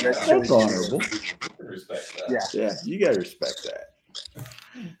honorable. That's honorable. Respect that. Yeah, you gotta respect that.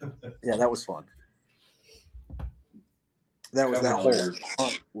 Yeah, that was fun. That whole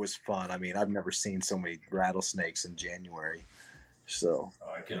hunt was fun. I mean, I've never seen so many rattlesnakes in January. So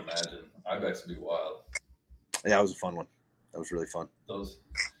I can imagine. Ibex would be wild. Yeah, it was a fun one. That was really fun. Those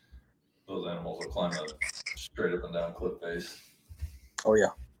animals will climb a straight up and down cliff face. Oh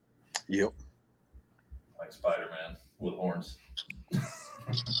yeah. Yep. Like Spider-Man with horns.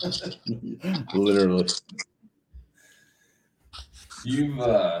 Literally.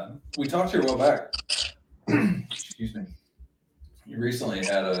 We talked here a while back. Excuse me. You recently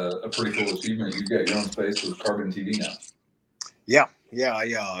had a pretty cool achievement. You got your own space with Carbon TV now. Yeah.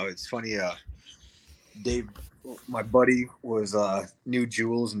 It's funny. Dave, my buddy, was knew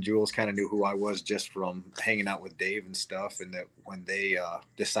Jules, and Jules kind of knew who I was just from hanging out with Dave and stuff. And that when they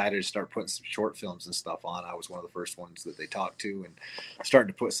decided to start putting some short films and stuff on, I was one of the first ones that they talked to, and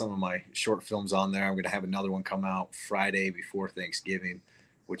starting to put some of my short films on there. I'm going to have another one come out Friday before Thanksgiving,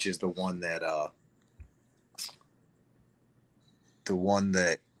 which is the one that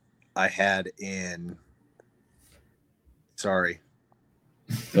I had in. Sorry.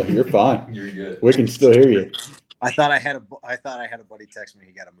 No, you're fine. You're good. We can still hear you. I thought I had a buddy text me.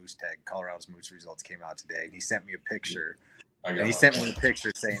 He got a moose tag. Colorado's moose results came out today, and he sent me a picture I got And he my sent me point. a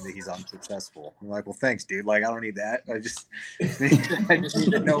picture saying that he's unsuccessful. I'm like, well, thanks, dude. Like, I don't need that. I just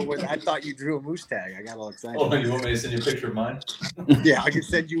need to know what. I thought you drew a moose tag. I got all excited. Oh, you want me to send you a picture of mine? Yeah, I could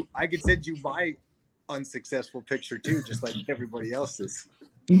send you my unsuccessful picture too, just like everybody else's.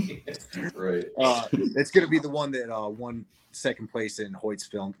 Right. It's gonna be the one that won second place in Hoyt's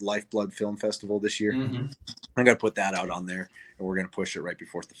Lifeblood Film Festival this year. Mm-hmm. I'm gonna put that out on there, and we're gonna push it right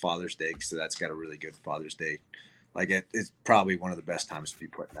before the Father's Day, so that's got a really good Father's Day. Like it's probably one of the best times to be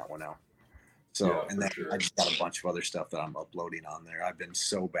putting that one out. So, Yeah, and for then sure. I just got a bunch of other stuff that I'm uploading on there. I've been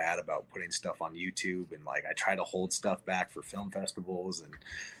so bad about putting stuff on YouTube, and like I try to hold stuff back for film festivals, and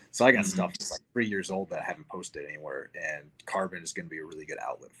so I got stuff that's like 3 years old that I haven't posted anywhere. And Carbon is going to be a really good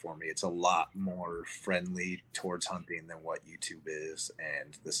outlet for me. It's a lot more friendly towards hunting than what YouTube is,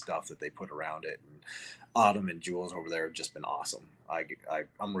 and the stuff that they put around it. And Autumn and Jules over there have just been awesome.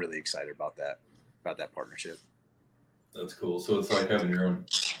 I'm really excited about that partnership. That's cool. So it's like having your own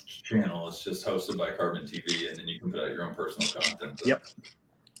channel. It's just hosted by Carbon TV, and then you can put out your own personal content. So. Yep.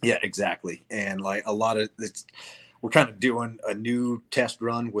 Yeah, exactly. And like a lot of it's, we're kind of doing a new test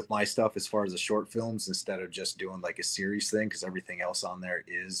run with my stuff as far as the short films instead of just doing like a series thing, because everything else on there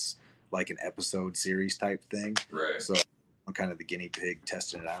is like an episode series type thing. Right. So I'm kind of the guinea pig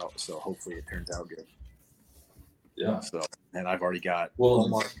testing it out. So hopefully it turns out good. Yeah. So, and I've already got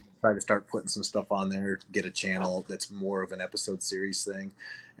Well, try to start putting some stuff on there, get a channel that's more of an episode series thing.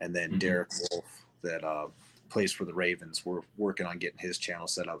 And then Derek Wolf that plays for the Ravens, we're working on getting his channel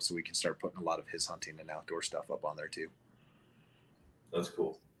set up so we can start putting a lot of his hunting and outdoor stuff up on there too. That's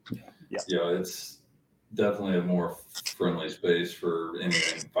cool. Yeah. Yeah, it's definitely a more friendly space for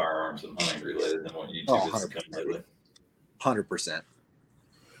anything firearms and hunting related than what YouTube has become lately. 100%.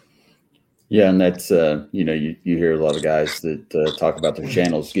 Yeah, and that's you hear a lot of guys that talk about their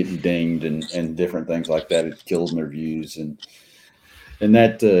channels getting dinged and different things like that. It kills their views, and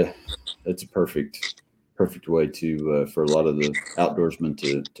that's a perfect way to for a lot of the outdoorsmen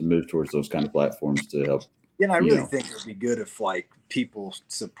to move towards those kind of platforms to help. Yeah, and I really think it'd be good if like people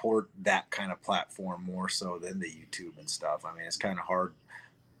support that kind of platform more so than the YouTube and stuff. I mean, it's kind of hard.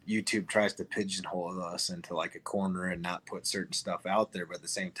 YouTube tries to pigeonhole us into like a corner and not put certain stuff out there, but at the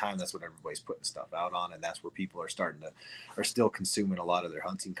same time, that's what everybody's putting stuff out on, and that's where people are still consuming a lot of their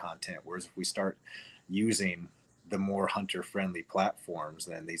hunting content. Whereas if we start using the more hunter friendly platforms,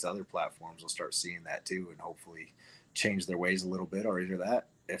 then these other platforms will start seeing that too, and hopefully change their ways a little bit, or either that,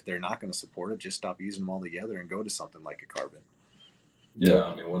 if they're not going to support it, just stop using them altogether and go to something like a Carbon. Yeah,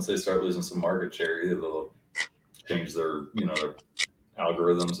 I mean, once they start losing some market share, either they'll change their their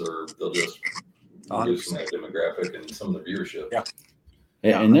algorithms, or they'll just reduce some of the demographic and some of the viewership.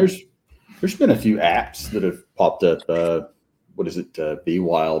 Yeah. And there's been a few apps that have popped up. What is it? Be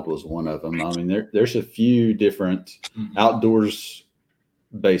Wild was one of them. I mean, there's a few different outdoors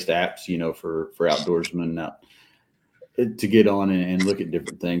based apps, for outdoorsmen out to get on and look at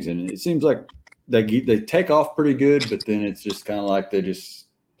different things. And it seems like they take off pretty good, but then it's just kind of like they just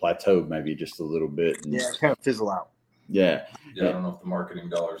plateau maybe just a little bit. And, kind of fizzle out. Yeah, I don't know if the marketing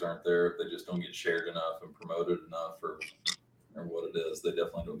dollars aren't there, if they just don't get shared enough and promoted enough, or what it is. They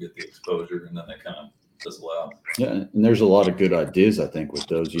definitely don't get the exposure, and then they kind of fizzle out. Yeah, and there's a lot of good ideas, I think, with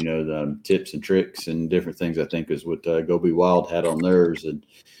those, the tips and tricks and different things, I think, is what Go Be Wild had on theirs. And,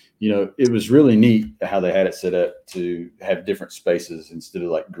 it was really neat how they had it set up to have different spaces instead of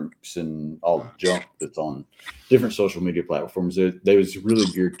like groups and all the junk that's on different social media platforms. They was really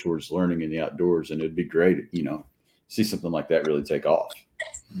geared towards learning in the outdoors, and it'd be great, see something like that really take off.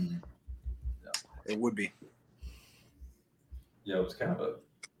 Yeah. It would be. Yeah, it was kind of an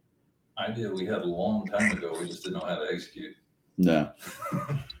idea we had a long time ago. We just didn't know how to execute. No,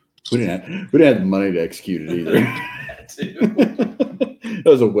 we didn't have the money to execute it either. That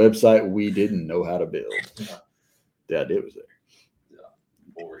was a website we didn't know how to build. Yeah. The idea was there. Yeah,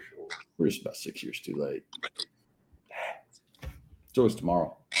 for sure. We're just about 6 years too late. It's always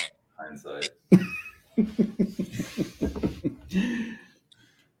tomorrow. Hindsight.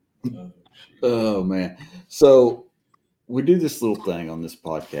 Oh man. So we do this little thing on this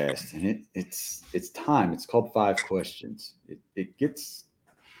podcast, and it's time. It's called 5 questions. It gets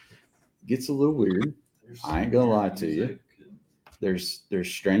a little weird. I ain't gonna lie to you. There's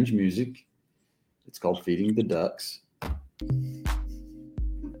strange music. It's called Feeding the Ducks.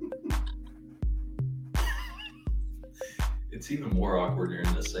 It's even more awkward when you're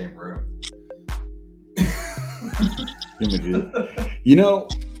in the same room.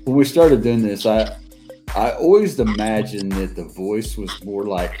 When we started doing this, I always imagined that the voice was more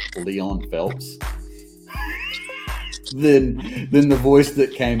like Leon Phelps. than the voice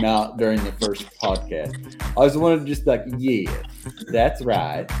that came out during the first podcast. I was wanted to just like, yeah, that's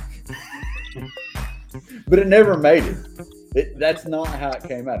right. But it never made it. That's not how it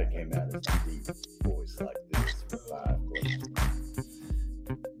came out. It came out as a deep voice like this for 5 questions.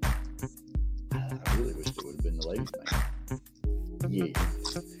 I really wish it would have been the ladies' man. Yeah.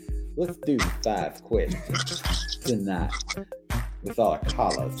 Let's do 5 questions tonight with all our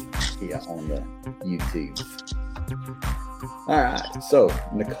callers here on the YouTube. All right. So,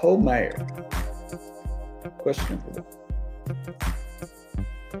 Nicole Mayer. Question number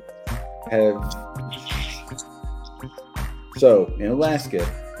 1. So, in Alaska,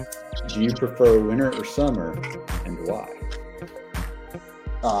 do you prefer winter or summer, and why?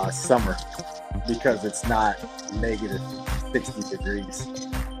 Summer, because it's not negative 60 degrees.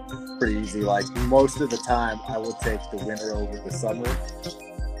 Pretty easy. Like most of the time, I will take the winter over the summer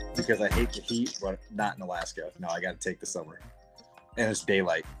because I hate the heat, but not in Alaska. No, I got to take the summer, and it's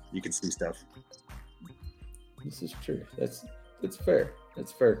daylight. You can see stuff. This is true. That's fair.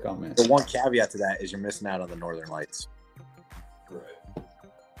 That's a fair comment. The one caveat to that is you're missing out on the northern lights. Right.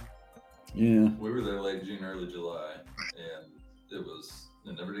 Yeah. We were there late June, early July, and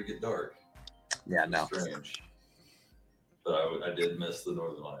it never did get dark. Yeah, no. Strange. But I did miss the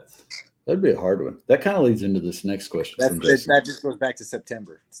northern lights. That'd be a hard one. That kind of leads into this next question. That just goes back to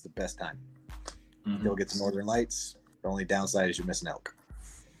September. It's the best time. Mm-hmm. You'll get the northern lights. The only downside is you're missing elk.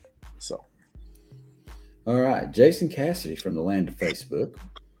 So. All right. Jason Cassidy from the land of Facebook.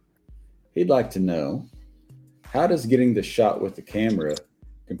 He'd like to know, how does getting the shot with the camera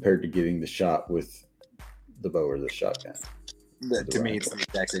compared to getting the shot with the bow or the shotgun? To me, it's the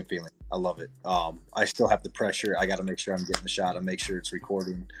exact same feeling. I love it. I still have the pressure. I got to make sure I'm getting the shot. I make sure it's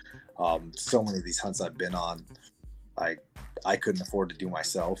recording. So many of these hunts I've been on, I couldn't afford to do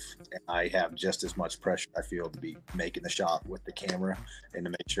myself. And I have just as much pressure, I feel, to be making the shot with the camera and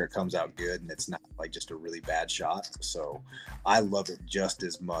to make sure it comes out good and it's not like just a really bad shot. So I love it just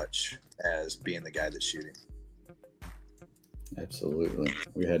as much as being the guy that's shooting. Absolutely.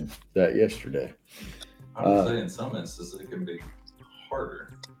 We had that yesterday. I would say in some instances it can be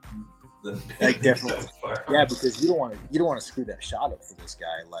harder than definitely. Yeah, because you don't want to screw that shot up for this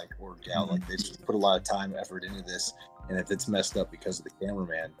guy, like or gal. Like they just put a lot of time, effort into this, and if it's messed up because of the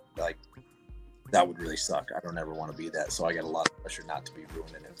cameraman, like that would really suck. I don't ever want to be that, so I got a lot of pressure not to be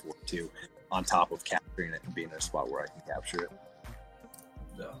ruining it for it too. On top of capturing it and being in a spot where I can capture it.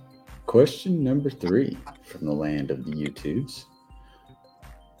 Yeah. Question number 3 from the land of the YouTubes.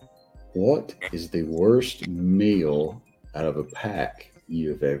 What is the worst meal out of a pack you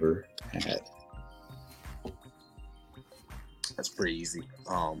have ever had? That's pretty easy.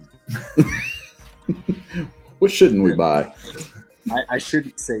 What shouldn't we buy? I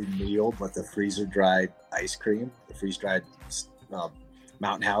shouldn't say meal, but the freezer dried ice cream, the freeze dried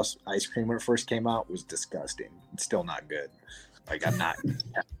Mountain House ice cream when it first came out was disgusting. It's still not good. Like I'm not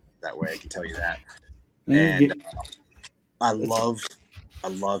that way. I can tell you that. And I love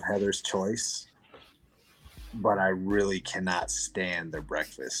Heather's Choice, but I really cannot stand their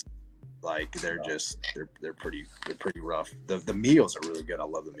breakfast. Like they're pretty rough. The meals are really good. I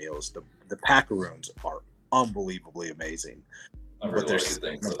love the meals. The packaroons are unbelievably amazing. But there's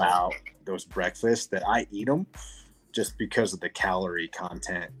something about those breakfasts that I eat them just because of the calorie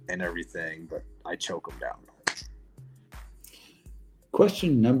content and everything, but I choke them down.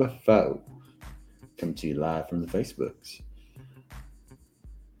 Question number 4. Coming to you live from the Facebooks.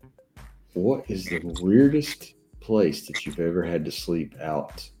 What is the weirdest place that you've ever had to sleep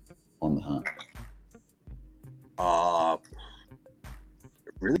out on the hunt?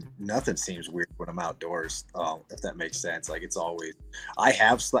 Really, nothing seems weird when I'm outdoors. If that makes sense. Like it's always. I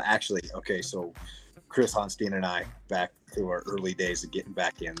have actually. Okay, so Chris Honstein and I, back to our early days of getting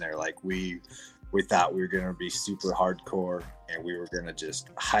back in there, like we thought we were gonna be super hardcore and we were gonna just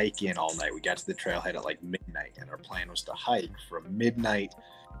hike in all night. We got to the trailhead at like midnight, and our plan was to hike from midnight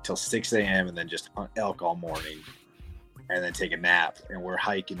till 6 a.m. and then just hunt elk all morning and then take a nap. And we're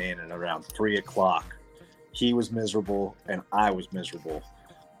hiking in, and around 3 o'clock, he was miserable and I was miserable.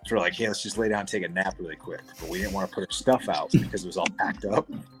 So we're like, hey, let's just lay down and take a nap really quick. But we didn't want to put our stuff out because it was all packed up.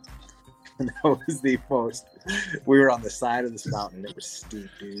 And that was the most. We were on the side of this mountain and it was steep,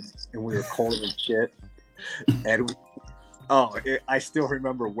 dude. And we were cold as shit. And I still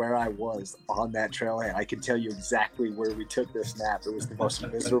remember where I was on that trailhead. I can tell you exactly where we took this nap. It was the most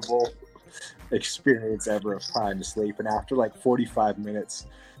miserable experience ever of trying to sleep. And after like 45 minutes,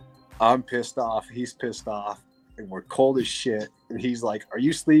 I'm pissed off. He's pissed off. And we're cold as shit. And he's like, are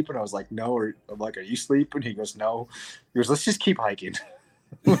you sleeping? I was like, no. I'm like, are you sleeping? He goes, no. He goes, let's just keep hiking.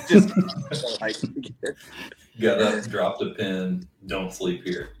 Just like Got up, dropped a pin. Don't sleep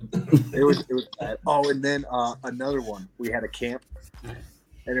here. it was bad. Oh, and then another one. We had a camp,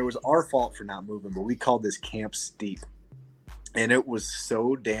 and it was our fault for not moving, but we called this camp steep, and it was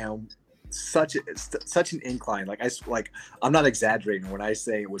so damn such an incline. Like I'm not exaggerating when I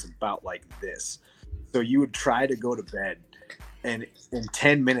say it was about like this. So you would try to go to bed, and in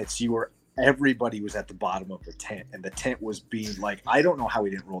 10 minutes everybody was at the bottom of the tent, and the tent was being like, I don't know how we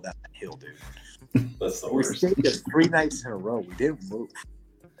didn't roll down that hill, dude. That's the We worst. stayed there 3 nights in a row. We didn't move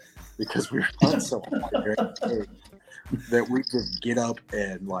because we were on so hard during the day that we just get up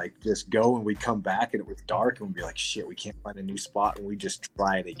and like just go, and we'd come back and it was dark, and we'd be like, shit, we can't find a new spot, and we just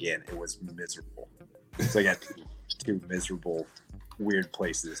try it again. It was miserable. So I got two miserable, weird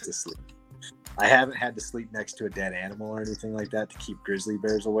places to sleep. I haven't had to sleep next to a dead animal or anything like that to keep grizzly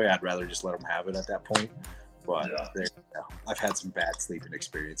bears away. I'd rather just let them have it at that point. But there you go. I've had some bad sleeping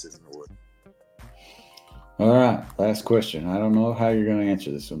experiences in the woods. All right, last question. I don't know how you're going to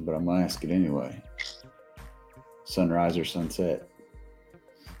answer this one, but I'm going to ask it anyway. Sunrise or sunset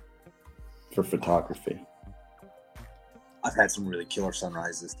for photography? I've had some really killer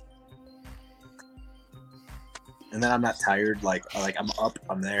sunrises. And then I'm not tired. Like I'm up,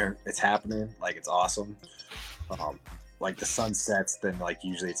 I'm there, it's happening, like it's awesome. Like the sun sets, then like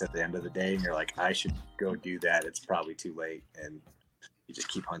usually it's at the end of the day, and you're like, I should go do that. It's probably too late, and you just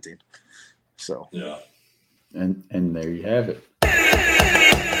keep hunting. So Yeah. And there you have it. My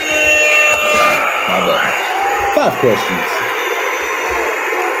bad. 5 questions.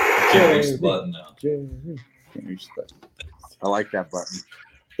 Can't reach the button now. Can't reach the button. I like that button.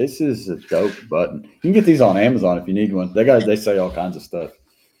 This is a dope button. You can get these on Amazon if you need one. They say all kinds of stuff.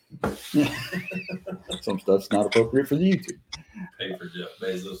 Some stuff's not appropriate for the YouTube. Pay for Jeff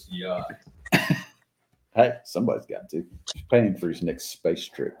Bezos' yacht. Hey, somebody's got to. He's paying for his next space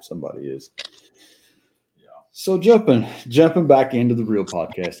trip. Somebody is. Yeah. So jumping back into the real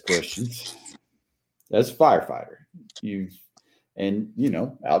podcast questions. As a firefighter,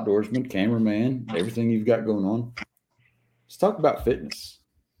 outdoorsman, cameraman, everything you've got going on. Let's talk about fitness.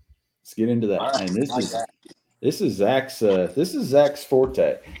 Let's get into that. Right, And this is Zach's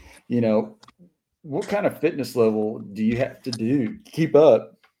forte. What kind of fitness level do you have to keep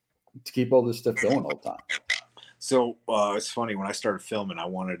up to keep all this stuff going all the time? So it's funny, when I started filming, I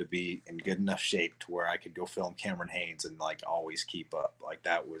wanted to be in good enough shape to where I could go film Cameron Haynes and like always keep up. Like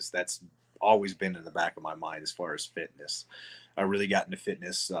that's always been in the back of my mind as far as fitness. I really got into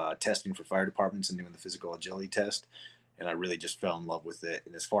fitness testing for fire departments and doing the physical agility test, and I really just fell in love with it.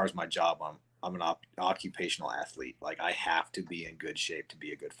 And as far as my job, I'm an occupational athlete. Like I have to be in good shape to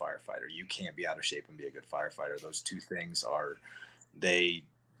be a good firefighter. You can't be out of shape and be a good firefighter. Those two things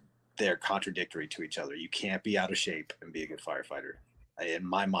they're contradictory to each other. You can't be out of shape and be a good firefighter. In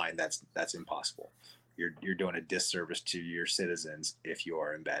my mind, that's impossible. You're doing a disservice to your citizens if you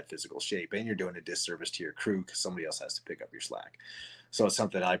are in bad physical shape, and you're doing a disservice to your crew because somebody else has to pick up your slack. So it's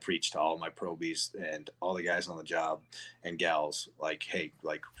something I preach to all my probies and all the guys on the job and gals, like, hey,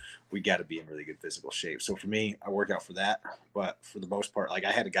 like we got to be in really good physical shape. So for me, I work out for that. But for the most part, like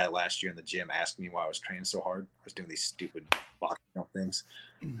I had a guy last year in the gym ask me why I was training so hard. I was doing these stupid boxing things.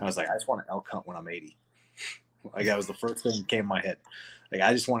 I was like, I just want to elk hunt when I'm 80. Like that was the first thing that came in my head. Like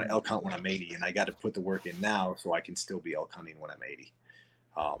I just want to elk hunt when I'm 80, and I got to put the work in now so I can still be elk hunting when I'm 80.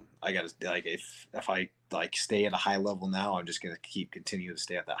 I got to, like, if I like stay at a high level now, I'm just going to continue to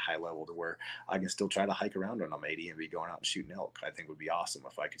stay at that high level to where I can still try to hike around when I'm 80 and be going out and shooting elk. I think would be awesome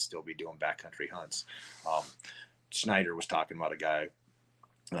if I could still be doing backcountry hunts. Schneider was talking about a guy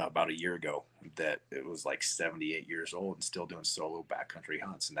about a year ago that it was like 78 years old and still doing solo backcountry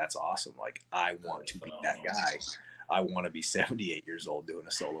hunts. And that's awesome. Like I want to be that guy. I want to be 78 years old doing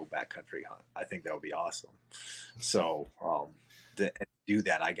a solo backcountry hunt. I think that would be awesome. So, to do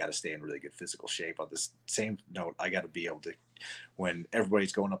that, I got to stay in really good physical shape. On this same note, I got to be able to, when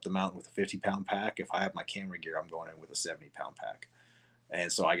everybody's going up the mountain with a 50-pound pack, if I have my camera gear, I'm going in with a 70-pound pack.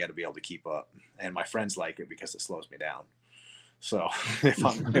 And so I got to be able to keep up. And my friends like it because it slows me down. So if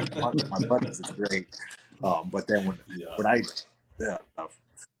I'm with my buddies, it's great. But then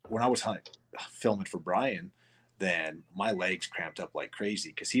when I was filming for Brian, then my legs cramped up like crazy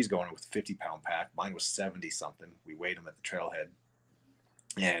because he's going with a 50-pound pack. Mine was 70 something. We weighed him at the trailhead,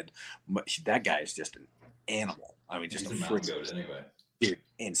 and that guy is just an animal. I mean, just a freak goat anyway. Dude,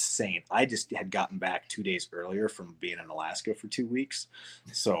 insane. I just had gotten back 2 days earlier from being in Alaska for 2 weeks,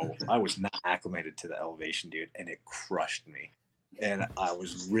 so I was not acclimated to the elevation, dude, and it crushed me. And I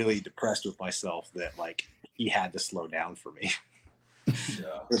was really depressed with myself that like he had to slow down for me.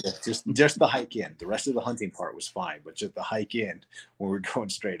 Yeah. Just the hike in. The rest of the hunting part was fine, but just the hike in when we were going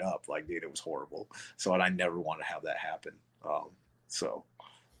straight up, like, dude, it was horrible. So, and I never want to have that happen. So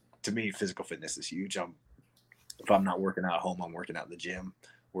to me, physical fitness is huge. If I'm not working out at home, I'm working out in the gym,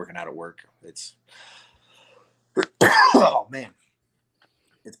 working out at work. It's oh man,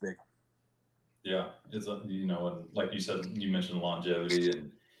 it's big. Yeah, it's you know, and like you said, you mentioned longevity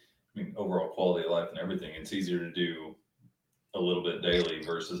and I mean overall quality of life and everything. It's easier to do a little bit daily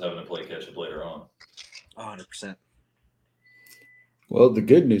versus having to play catch up later on. 100%. Well, the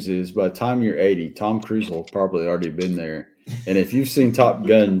good news is by the time you're 80, Tom Cruise will probably already been there. And if you've seen Top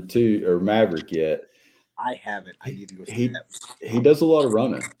Gun 2 or Maverick yet, I haven't. I need to go see that. He does a lot of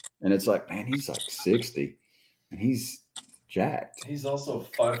running. And it's like, man, he's like 60 and he's jacked. He's also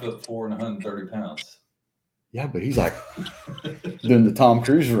 5'4" and 130 pounds. Yeah, but he's like doing the Tom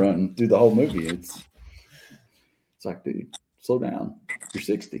Cruise run through the whole movie. It's like, dude, slow down. You're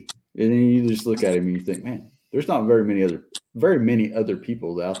 60. And then you just look at him and you think, man, there's not very many other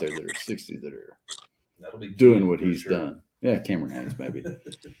people out there that are 60 that are doing what he's done. Yeah, Cameron Hayes, maybe.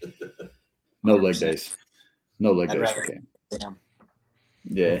 No leg days. No leg days for Cam. Damn.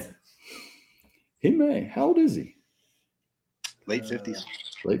 Yeah. He may. How old is he? Late 50s.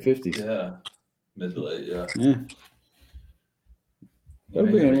 Late 50s. Yeah. Mid to late, yeah. Yeah.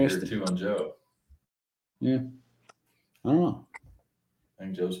 That'll be interesting. Too on Joe. Yeah. I don't know. I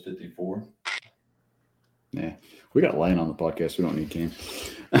think Joe's 54. Yeah. We got Lane on the podcast. We don't need Cam.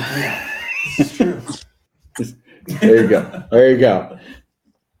 It's true. There you go. There you go.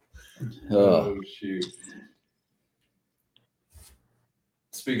 Oh, shoot.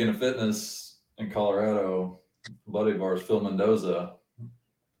 Speaking of fitness, in Colorado, a buddy of ours, Phil Mendoza,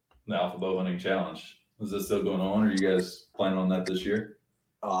 the Alpha Bow Hunting Challenge. Is this still going on? Or are you guys planning on that this year?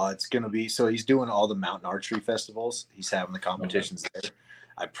 It's going to be, so he's doing all the mountain archery festivals. He's having the competitions there.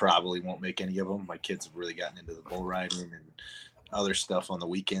 I probably won't make any of them. My kids have really gotten into the bull riding and other stuff on the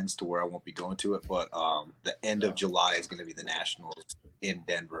weekends to where I won't be going to it. But the end of July is going to be the Nationals in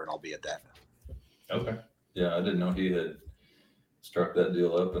Denver, and I'll be at that. Okay. Yeah, I didn't know he had struck that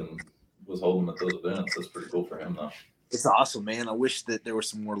deal up and was holding them at those events. That's pretty cool for him, though. It's awesome, man. I wish that there were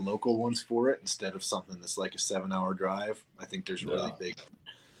some more local ones for it instead of something that's like a 7-hour drive. I think there's a really big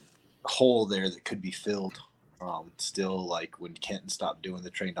hole there that could be filled. Still, like when Kenton stopped doing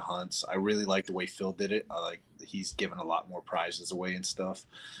the train to hunts, I really like the way Phil did it. He's given a lot more prizes away and stuff,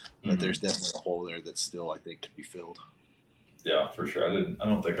 but there's definitely a hole there that still I think could be filled. Yeah, for sure. I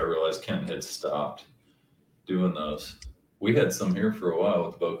don't think I realized Kenton had stopped doing those. We had some here for a while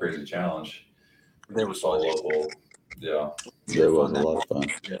with the Bow Crazy Challenge. There was all local. Yeah, there was a lot of fun.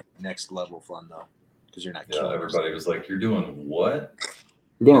 Yeah, next level fun though, because you're not. Yeah, everybody was like, "You're doing what?"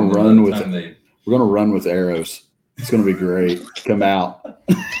 We're gonna run with it. We're gonna run with arrows. It's gonna be great. Come out.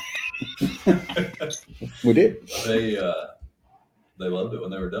 We did. They loved it when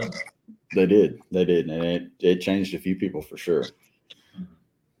they were done. They did, and it changed a few people for sure.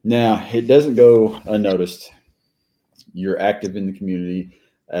 Now it doesn't go unnoticed. You're active in the community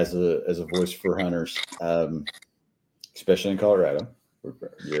as a voice for hunters, especially in Colorado.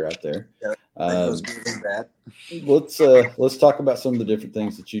 You're out there. Yeah, let's talk about some of the different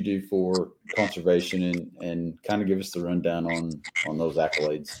things that you do for conservation and kind of give us the rundown on those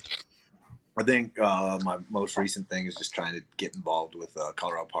accolades. I think my most recent thing is just trying to get involved with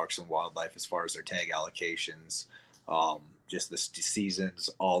Colorado Parks and Wildlife as far as their tag allocations, just the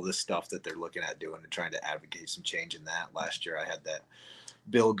seasons, all this stuff that they're looking at doing and trying to advocate some change in that. Last year I had that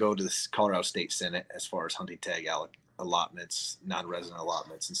bill go to the Colorado State Senate as far as hunting tag allotments, non-resident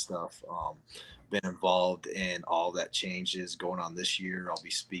allotments and stuff. Been involved in all that changes going on this year. I'll be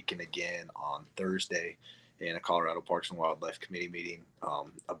speaking again on Thursday in a Colorado Parks and Wildlife Committee meeting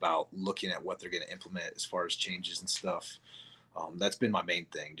about looking at what they're going to implement as far as changes and stuff. That's been my main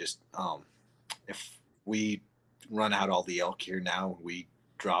thing. Just if we run out all the elk here now, we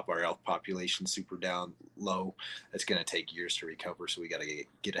drop our elk population super down low, it's going to take years to recover. So we got to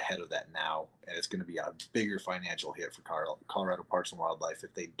get ahead of that now. And it's going to be a bigger financial hit for Colorado Parks and Wildlife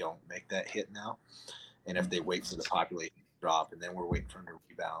if they don't make that hit now. And if they wait for the population to drop and then we're waiting for them to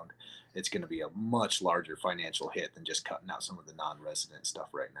rebound, it's going to be a much larger financial hit than just cutting out some of the non-resident stuff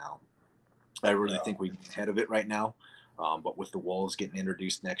right now. I really think we get ahead of it right now. But with the wolves getting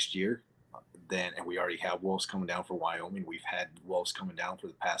introduced next year, and we already have wolves coming down for Wyoming. We've had wolves coming down for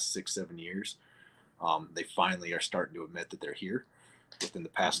the past 6-7 years. They finally are starting to admit that they're here within the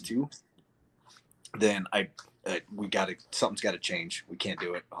past 2. Then something's got to change. We can't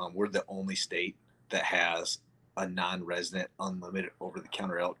do it. We're the only state that has a non-resident unlimited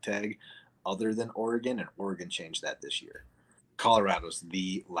over-the-counter elk tag other than Oregon, and Oregon changed that this year. Colorado's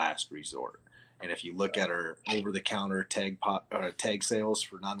the last resort. And if you look at our over-the-counter tag sales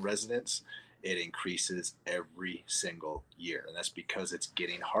for non-residents, it increases every single year, and that's because it's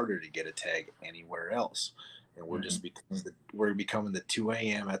getting harder to get a tag anywhere else. And we're just becoming the 2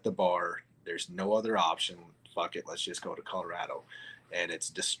 a.m. at the bar. There's no other option. Fuck it, let's just go to Colorado, and it's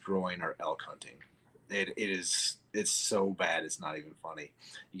destroying our elk hunting. It's so bad, it's not even funny.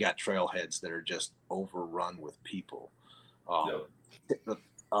 You got trailheads that are just overrun with people.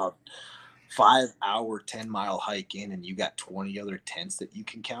 5-hour 10-mile hike in, and you got 20 other tents that you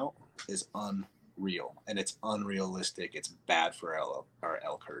can count is unreal, and it's unrealistic. It's bad for our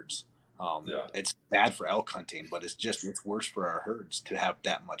elk herds. It's bad for elk hunting, but it's worse for our herds to have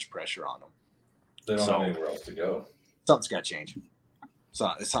that much pressure on them. They don't have anywhere else to go. Something's got to change.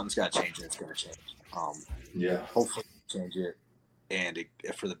 Something's got to change, and it's going to change. Hopefully change it, and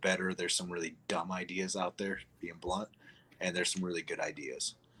for the better. There's some really dumb ideas out there, being blunt, and there's some really good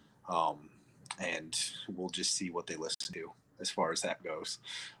ideas. And we'll just see what they listen to as far as that goes.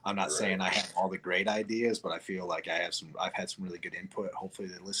 I'm not saying I have all the great ideas, but I feel like I've had some really good input. Hopefully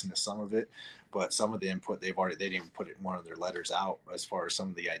they listen to some of it, but some of the input they didn't even put it in one of their letters out as far as some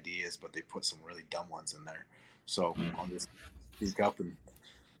of the ideas, but they put some really dumb ones in there. So I'll just speak up and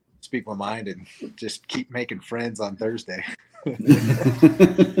speak my mind and just keep making friends on Thursday.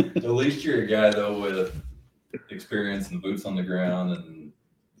 At least you're a guy though with experience and boots on the ground, and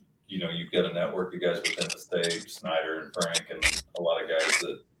you've got a network of guys within the state, Snyder and Frank, and a lot of guys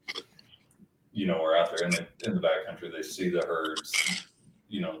that are out there in the backcountry. They see the herds,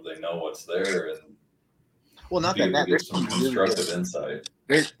 they know what's there, and not that there's some constructive insight.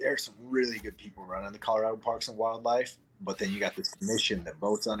 There's some really good people running the Colorado Parks and Wildlife, but then you got this commission that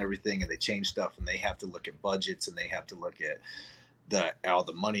votes on everything, and they change stuff, and they have to look at budgets, and they have to look at all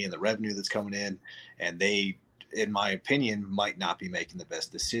the money and the revenue that's coming in, and they, in my opinion, might not be making the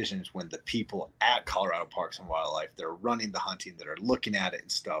best decisions when the people at Colorado Parks and Wildlife that are running the hunting, that are looking at it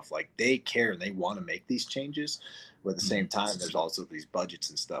and stuff, like they care and they want to make these changes. But at the same time, there's also these budgets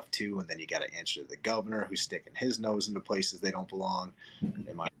and stuff too. And then you got to answer to the governor who's sticking his nose into places they don't belong,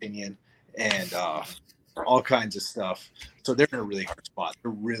 in my opinion, and all kinds of stuff. So they're in a really hard spot.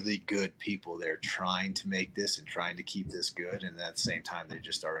 They're really good people. They're trying to make this and trying to keep this good. And at the same time, they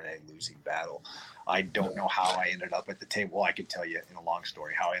just are in a losing battle. I don't know how I ended up at the table. Well, I can tell you in a long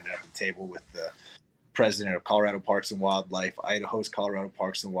story how I ended up at the table with the president of Colorado Parks and Wildlife, Idaho's Colorado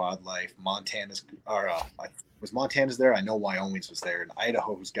Parks and Wildlife, Montana's there? I know Wyoming's was there. And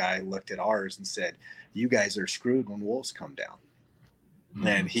Idaho's guy looked at ours and said, "You guys are screwed when wolves come down."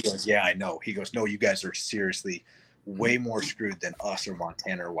 And he goes, "Yeah, I know." He goes, "No, you guys are seriously way more screwed than us or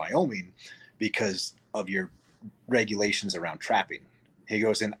Montana or Wyoming because of your regulations around trapping." He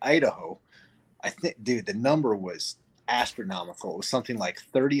goes, "In Idaho, I think, dude, the number was astronomical. It was something like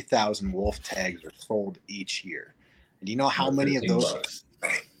 30,000 wolf tags are sold each year. And do you know how many of those?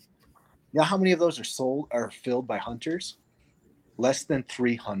 You know how many of those are filled by hunters? Less than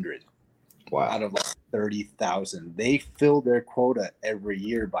 300. Wow. Out of like 30,000. They fill their quota every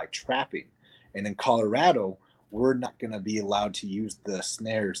year by trapping. And in Colorado, we're not going to be allowed to use the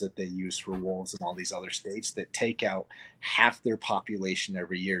snares that they use for wolves in all these other states that take out half their population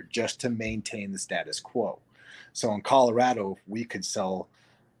every year just to maintain the status quo. So in Colorado, we could sell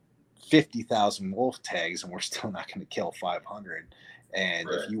 50,000 wolf tags and we're still not going to kill 500. And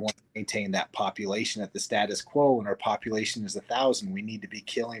if you want to maintain that population at the status quo and our population is 1,000, we need to be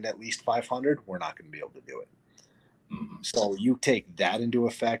killing at least 500. We're not going to be able to do it. So you take that into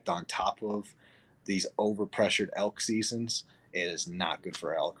effect on top of these overpressured elk seasons, it is not good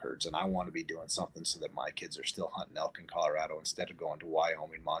for elk herds. And I want to be doing something so that my kids are still hunting elk in Colorado instead of going to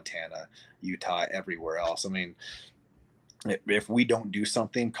Wyoming, Montana, Utah, everywhere else. I mean, if we don't do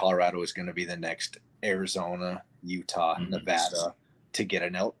something, Colorado is going to be the next Arizona, Utah, Nevada to get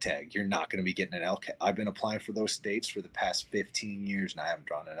an elk tag. You're not going to be getting an elk. I've been applying for those states for the past 15 years and I haven't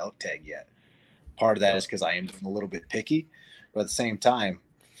drawn an elk tag yet. Part of that is because I am a little bit picky, but at the same time,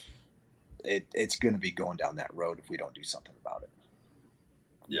 it's going to be going down that road if we don't do something about it.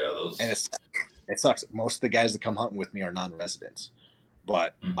 Yeah, and it sucks. Most of the guys that come hunting with me are non-residents,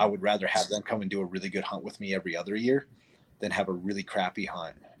 but I would rather have them come and do a really good hunt with me every other year than have a really crappy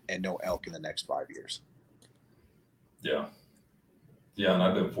hunt and no elk in the next 5 years. Yeah, and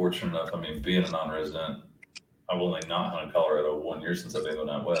I've been fortunate enough. I mean, being a non-resident, I've only not hunted Colorado 1 year since I've been going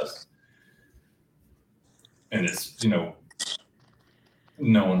out west, and it's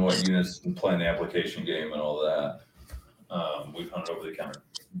knowing what units and playing the application game and all that. We've hunted over the counter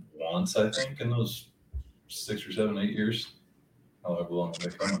once, I think, in those 6 or 7, 8 years, however long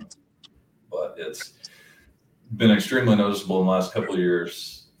they've been coming. But been extremely noticeable in the last couple of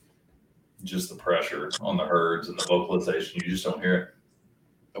years. Just the pressure on the herds and the vocalization. You just don't hear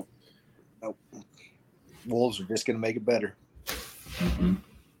it. Nope. Wolves are just going to make it better. Mm-hmm.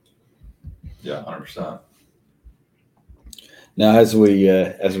 Yeah, 100%. Now, as we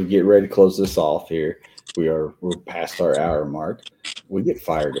get ready to close this off here, we're past our hour mark. We get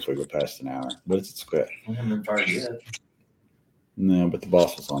fired if we go past an hour, but it's okay. We haven't been fired yet. No, but the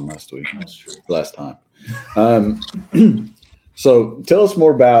boss was on last week. That's true. Last time. So tell us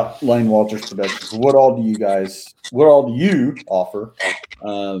more about Lane Walters Productions. What all do you offer?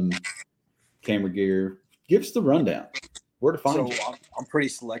 Camera gear. Give us the rundown. Where to find you? I'm pretty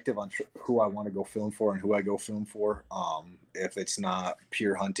selective on who I want to go film for and who I go film for. If it's not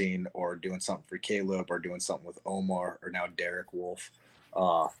pure hunting or doing something for Caleb or doing something with Omar or now Derek Wolf,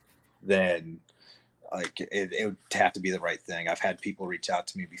 then like it would have to be the right thing. I've had people reach out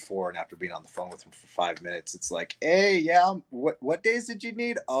to me before, and after being on the phone with them for 5 minutes, it's like, hey, yeah, what days did you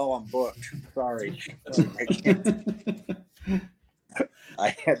need? Oh, I'm booked. Sorry. I can't.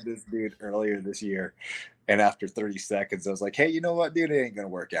 I had this dude earlier this year, and after 30 seconds, I was like, hey, you know what, dude, it ain't going to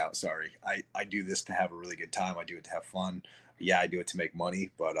work out. Sorry. I do this to have a really good time. I do it to have fun. Yeah, I do it to make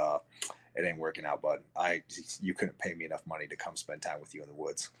money, but it ain't working out, bud. You couldn't pay me enough money to come spend time with you in the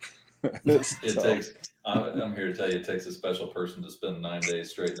woods. I'm here to tell you, it takes a special person to spend 9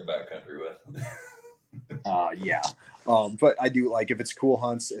 days straight in the backcountry with. Yeah. But I do, like, if it's cool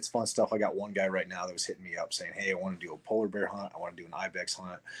hunts, it's fun stuff. I got one guy right now that was hitting me up saying, hey, I want to do a polar bear hunt, I want to do an ibex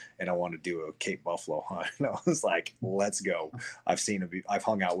hunt, and I want to do a Cape buffalo hunt. And I was like, let's go. I've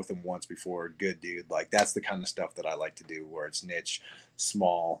hung out with him once before. Good dude. Like, that's the kind of stuff that I like to do, where it's niche,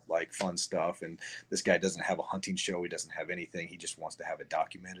 small, like fun stuff. And this guy doesn't have a hunting show. He doesn't have anything. He just wants to have it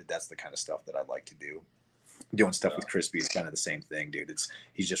documented. That's the kind of stuff that I like to do. Doing stuff with Crispy is kind of the same thing, dude.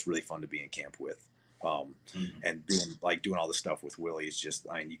 He's just really fun to be in camp with. And doing all the stuff with Willie is just,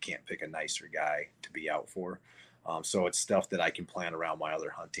 you can't pick a nicer guy to be out for. So it's stuff that I can plan around my other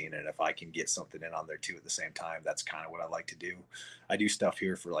hunting, and if I can get something in on there too at the same time, that's kind of what I like to do. I do stuff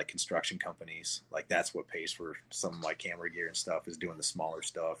here for like construction companies. Like, that's what pays for some of my camera gear and stuff, is doing the smaller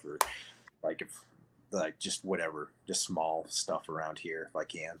stuff, or like just whatever, just small stuff around here if I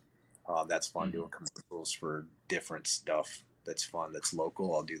can. That's fun. Doing commercials for different stuff that's fun, that's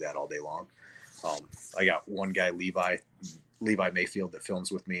local. I'll do that all day long. I got one guy, Levi Mayfield, that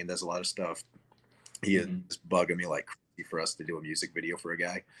films with me and does a lot of stuff. He is bugging me like crazy for us to do a music video for a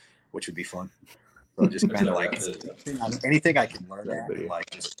guy, which would be fun. So just kind of like anything I can learn at and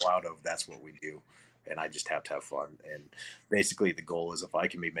like just go out of, that's what we do. And I just have to have fun. And basically the goal is, if I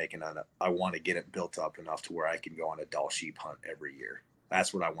can be making I want to get it built up enough to where I can go on a Dall sheep hunt every year.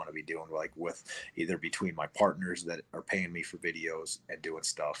 That's what I want to be doing, like with either between my partners that are paying me for videos and doing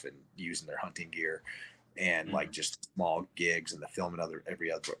stuff and using their hunting gear, and like just small gigs and the filming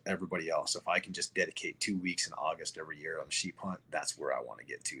everybody else. If I can just dedicate 2 weeks in August every year on a sheep hunt, that's where I want to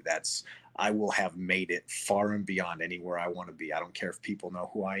get to. I will have made it far and beyond anywhere I want to be. I don't care if people know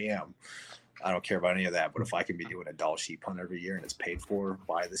who I am. I don't care about any of that. But if I can be doing a Dall sheep hunt every year and it's paid for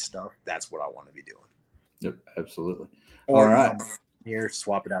by this stuff, that's what I want to be doing. Yep, absolutely. All right. Here,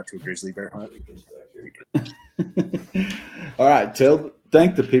 swap it out to a grizzly bear hunt. All right,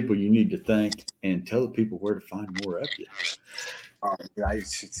 thank the people you need to thank, and tell the people where to find more of you.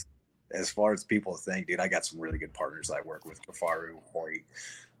 As far as people to thank, dude, I got some really good partners I work with. Kafaru, Hoyt,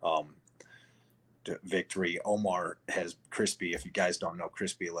 Victory. Omar has Crispy. If you guys don't know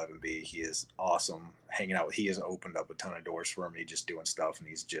Crispy 11B, he is awesome. Hanging out, he has opened up a ton of doors for me, just doing stuff, and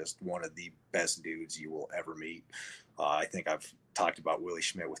he's just one of the best dudes you will ever meet. I think I've talked about Willie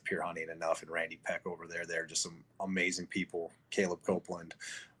Schmidt with Pure Hunting enough, and Randy Peck over there. They're just some amazing people. Caleb Copeland.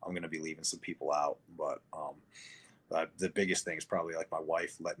 I'm going to be leaving some people out, but the biggest thing is probably like my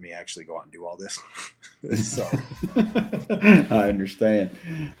wife let me actually go out and do all this. So I understand.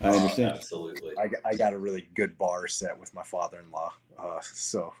 Absolutely. I got a really good bar set with my father-in-law.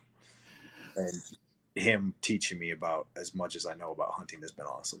 And him teaching me about as much as I know about hunting has been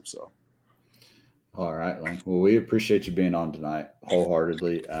awesome. So. All right, Lane. Well, we appreciate you being on tonight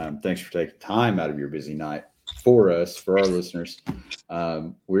wholeheartedly. Thanks for taking time out of your busy night for us, for our listeners.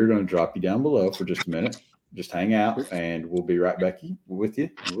 We're going to drop you down below for just a minute. Just hang out, and we'll be right back with you.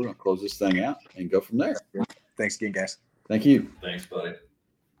 And we're going to close this thing out and go from there. Thanks again, guys. Thank you. Thanks, buddy.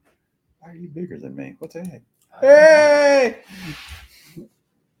 Why are you bigger than me? What the heck? Hey!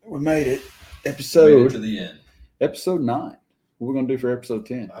 We made it. Made it to the end. Episode 9. What are we going to do for episode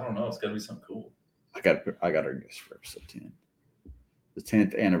 10? I don't know. It's got to be something cool. I got our guest for episode 10. The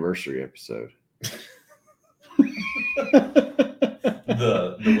 10th anniversary episode.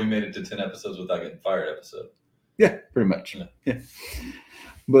 The we made it to 10 episodes without getting fired episode. Yeah, pretty much. Yeah. Yeah.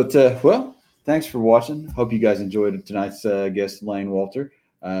 But well, thanks for watching. Hope you guys enjoyed tonight's guest, Lane Walter.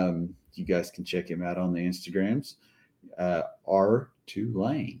 You guys can check him out on the Instagrams. R2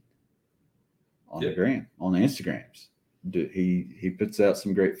 Lane on the gram, on the Instagrams. He puts out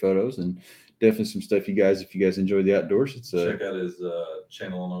some great photos and definitely some stuff you guys, if you guys enjoy the outdoors, it's check out his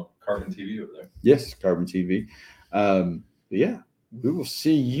channel on Carbon TV over there. Yes, Carbon TV. Yeah, we will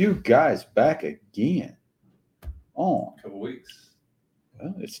see you guys back again on A couple weeks.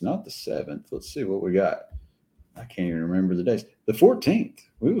 Well, it's not the 7th. Let's see what we got. I can't even remember the days. The 14th.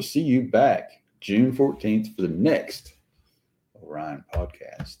 We will see you back June 14th for the next Orion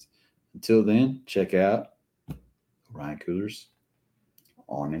podcast. Until then, check out Orion Coolers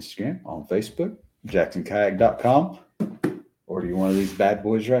on Instagram, on Facebook, jacksonkayak.com. Order you one of these bad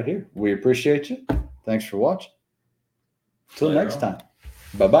boys right here. We appreciate you. Thanks for watching. Until next time.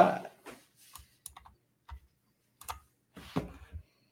 Bye-bye.